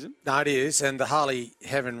this season. No, it is. And the Harley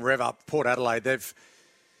Heaven Rev Up, Port Adelaide, they've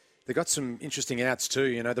got some interesting outs too.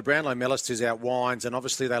 You know, the Brownlow medalist out Wines, and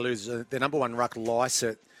obviously they lose their number one ruck,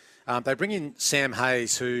 Lysett. They bring in Sam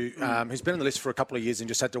Hayes, who's been on the list for a couple of years and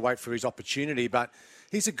just had to wait for his opportunity. But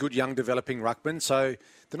he's a good young developing ruckman. So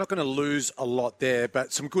they're not going to lose a lot there,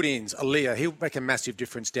 but some good ins. Aaliyah, he'll make a massive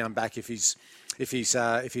difference down back if he's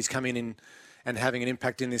coming in and having an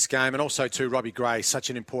impact in this game. And also, too, Robbie Gray, such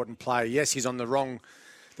an important player. Yes, he's on the wrong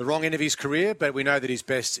end of his career, but we know that his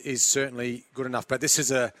best is certainly good enough. But this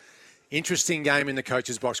is a interesting game in the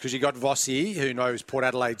coach's box because you got Vossi, who knows Port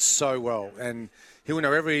Adelaide so well, and he will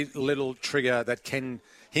know every little trigger that Ken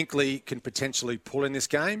Hinkley can potentially pull in this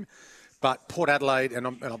game. But Port Adelaide, and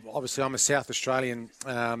obviously I'm a South Australian,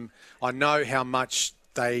 I know how much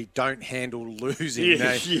they don't handle losing.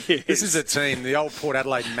 Yes. This is a team, the old Port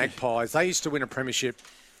Adelaide Magpies. They used to win a premiership,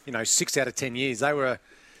 6 out of 10 years. They were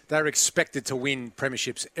expected to win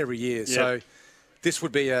premierships every year. Yep. So this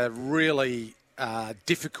would be a really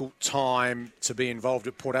difficult time to be involved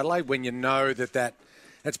at Port Adelaide when you know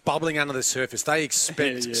that's bubbling under the surface. They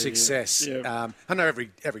expect success. Yeah. I know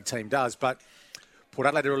every team does, but Port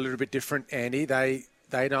Adelaide are a little bit different, Andy.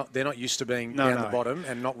 They're not used to being down the bottom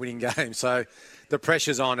and not winning games. So the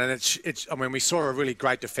pressure's on, and it's. I mean, we saw a really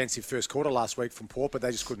great defensive first quarter last week from Port, but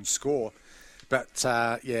they just couldn't score. But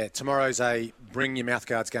tomorrow's a bring your mouth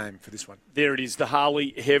guards game for this one. There it is, the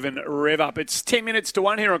Harley Heaven Rev Up. It's 10 minutes to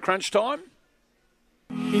 1 here on Crunch Time.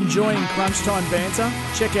 Enjoying Crunch Time banter?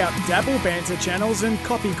 Check out Dabble Banter channels and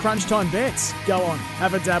copy Crunch Time bets. Go on,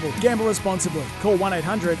 have a dabble. Gamble responsibly. Call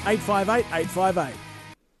 1-800-858-858.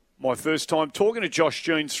 My first time talking to Josh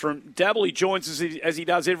Jones from Dabble. He joins us as he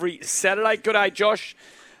does every Saturday. Good day, Josh.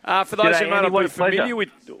 For those who may not be familiar with,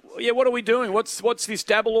 what are we doing? What's this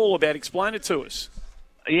Dabble all about? Explain it to us.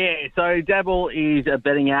 Yeah, so Dabble is a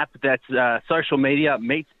betting app that's social media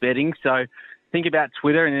meets betting. So think about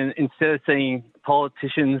Twitter, and instead of seeing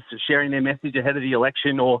politicians sharing their message ahead of the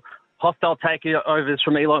election or hostile takeovers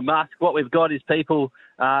from Elon Musk, what we've got is people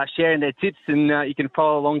sharing their tips, and you can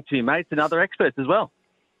follow along to your mates and other experts as well.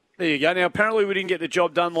 There you go. Now, apparently we didn't get the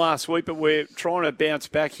job done last week, but we're trying to bounce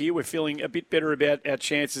back here. We're feeling a bit better about our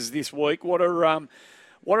chances this week. What are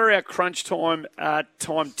our crunch time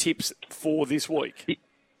tips for this week?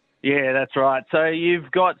 Yeah, that's right. So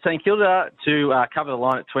you've got St Kilda to cover the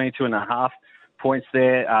line at 22.5 points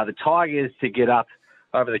there. The Tigers to get up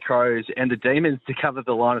over the Crows, and the Demons to cover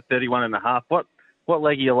the line at 31.5. What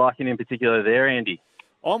leg are you liking in particular there, Andy?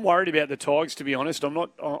 I'm worried about the Tigers, to be honest. I'm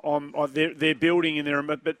not. They're building in there,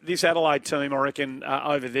 but this Adelaide team, I reckon,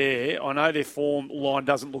 over there, I know their form line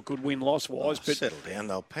doesn't look good win-loss wise, but settle down,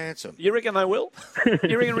 they'll pants them. You reckon they will?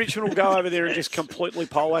 You reckon Richmond will go over there and just completely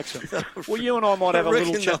poleaxe them? Well, you and I might have a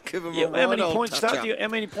little chat. How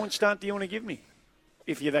many points start do you want to give me?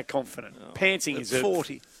 If you're that confident, pantsing is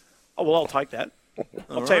 40. Oh well, I'll take that.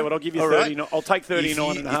 I'll tell you what, I'll give you 30. Right. I'll take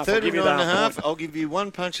 39.5. I'll give you 39.5. I'll give you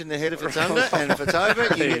one punch in the head if it's under, and if it's over,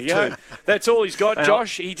 you get two. That's all he's got,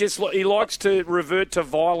 Josh. He likes to revert to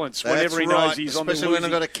violence whenever he knows he's on the losing. Especially when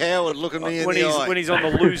I've got a coward looking me in the eye. When he's on the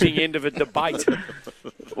losing end of a debate.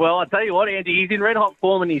 Well, I tell you what, Andy, he's in red hot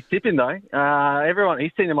form and he's tipping though.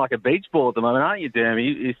 He's seen him like a beach ball at the moment, aren't you,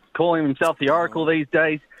 Dermy? He's calling himself the Oracle these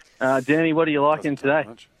days. Dermy, what are you liking today?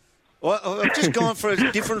 Well, I've just gone for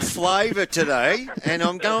a different flavour today, and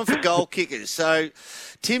I'm going for goal kickers. So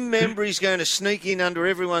Tim Membry's going to sneak in under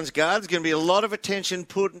everyone's guard. There's going to be a lot of attention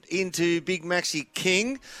put into Big Maxi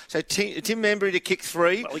King. So Tim Membry to kick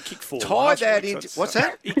 3. Well, he kicked 4 Tie last that week. into... What's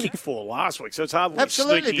that? He kicked 4 last week, so it's hard.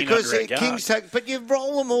 Absolutely, because King's take... But you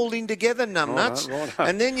roll them all in together, numbnuts. Right.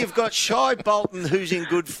 And then you've got Shy Bolton, who's in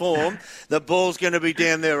good form. The ball's going to be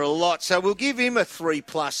down there a lot. So we'll give him a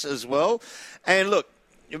 3+ as well. And look,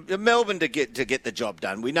 Melbourne to get the job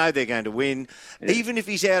done. We know they're going to win. Yeah. Even if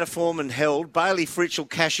he's out of form and held, Bailey Fritsch will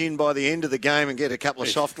cash in by the end of the game and get a couple of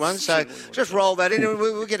soft ones. So just roll that in and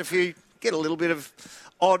we'll get a little bit of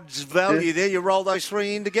odds value there. You roll those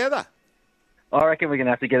 3 in together. I reckon we're going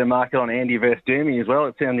to have to get a market on Andy versus Dermy as well.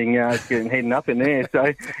 It's sounding getting heating up in there. So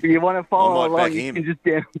if you want to follow along, you can just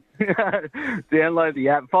download the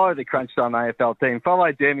app, follow the Crunch Time AFL team, follow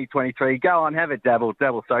Dermy23, go on, have a dabble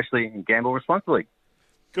socially and gamble responsibly.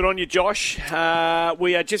 Good on you, Josh.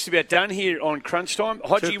 We are just about done here on Crunch Time.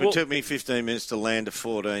 It took me 15 minutes to land a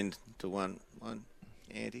 14 to 1,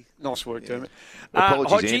 Andy. Nice work, Dermot.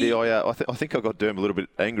 Apologies, Andy. I think I got Dermot a little bit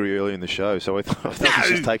angry early in the show, so I think he's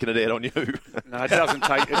just taking it out on you. No, it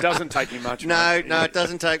doesn't take you much. No, it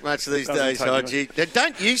doesn't take much these days, Hodgie.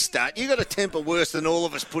 Don't you start. You got a temper worse than all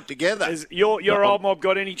of us put together. Has your old mob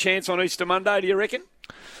got any chance on Easter Monday, do you reckon?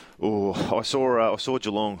 Oh, I saw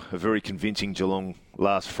Geelong, a very convincing Geelong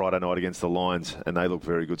last Friday night against the Lions, and they look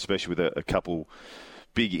very good, especially with a couple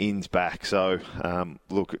big ins back. So,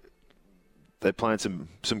 look, they're playing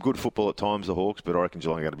some good football at times, the Hawks, but I reckon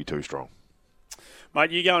Geelong are going to be too strong.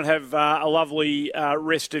 Mate, you go and have a lovely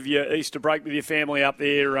rest of your Easter break with your family up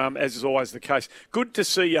there, as is always the case. Good to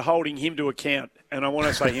see you holding him to account. And I want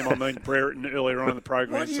to say him, I mean Brereton earlier on in the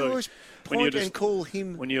program. Why do you always point and call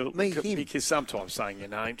him, him? Because sometimes saying your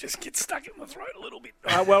name just gets stuck in the throat a little bit.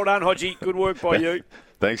 Well done, Hodgie. Good work by you.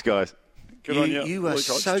 Thanks, guys. Good on you. You are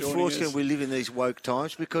so fortunate we live in these woke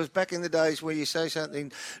times, because back in the days where you say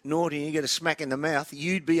something naughty and you get a smack in the mouth,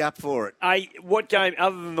 you'd be up for it. Hey, what game,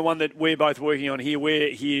 other than the one that we're both working on here,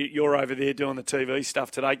 you're over there doing the TV stuff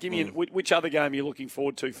today. Give me which other game you're looking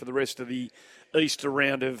forward to for the rest of the Easter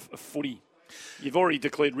round of footy? You've already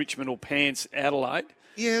declared Richmond or Pants Adelaide.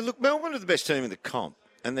 Yeah, look, Melbourne are the best team in the comp,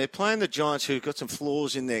 and they're playing the Giants, who've got some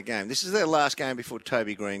flaws in their game. This is their last game before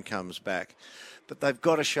Toby Green comes back. But they've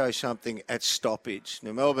got to show something at stoppage.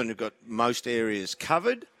 Now, Melbourne have got most areas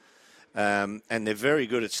covered, and they're very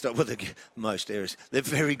good at most areas. They're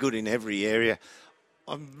very good in every area.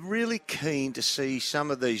 I'm really keen to see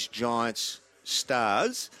some of these Giants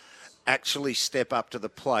stars actually step up to the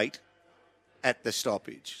plate at the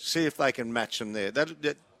stoppage. See if they can match them there.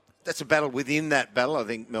 That's a battle within that battle. I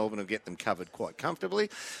think Melbourne will get them covered quite comfortably.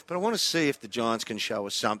 But I want to see if the Giants can show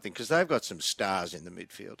us something, because they've got some stars in the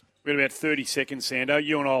midfield. We've got about 30 seconds, Sando.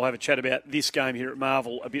 You and I will have a chat about this game here at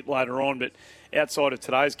Marvel a bit later on. But outside of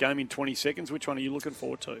today's game in 20 seconds, which one are you looking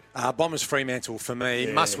forward to? Bombers Fremantle for me.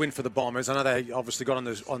 Yeah. Must win for the Bombers. I know they obviously got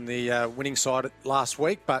on the winning side last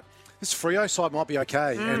week, but this Freo side might be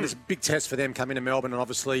okay. And it's a big test for them coming to Melbourne and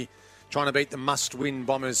obviously trying to beat the must-win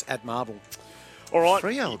Bombers at Marvel. All right,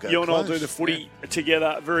 you and I'll do the footy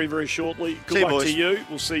together very, very shortly. Good luck to you.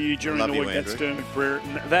 We'll see you during the week. That's Dermot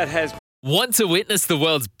Brereton. That has... Want to witness the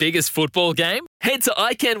world's biggest football game? Head to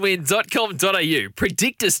iCanWin.com.au,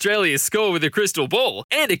 predict Australia's score with a crystal ball,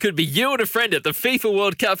 and it could be you and a friend at the FIFA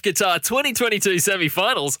World Cup Qatar 2022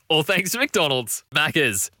 semi-finals, all thanks to McDonald's.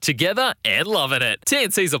 Maccas, together and loving it.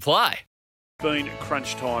 TNCs apply. Been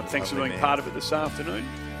crunch time. Thanks for being part of it this afternoon.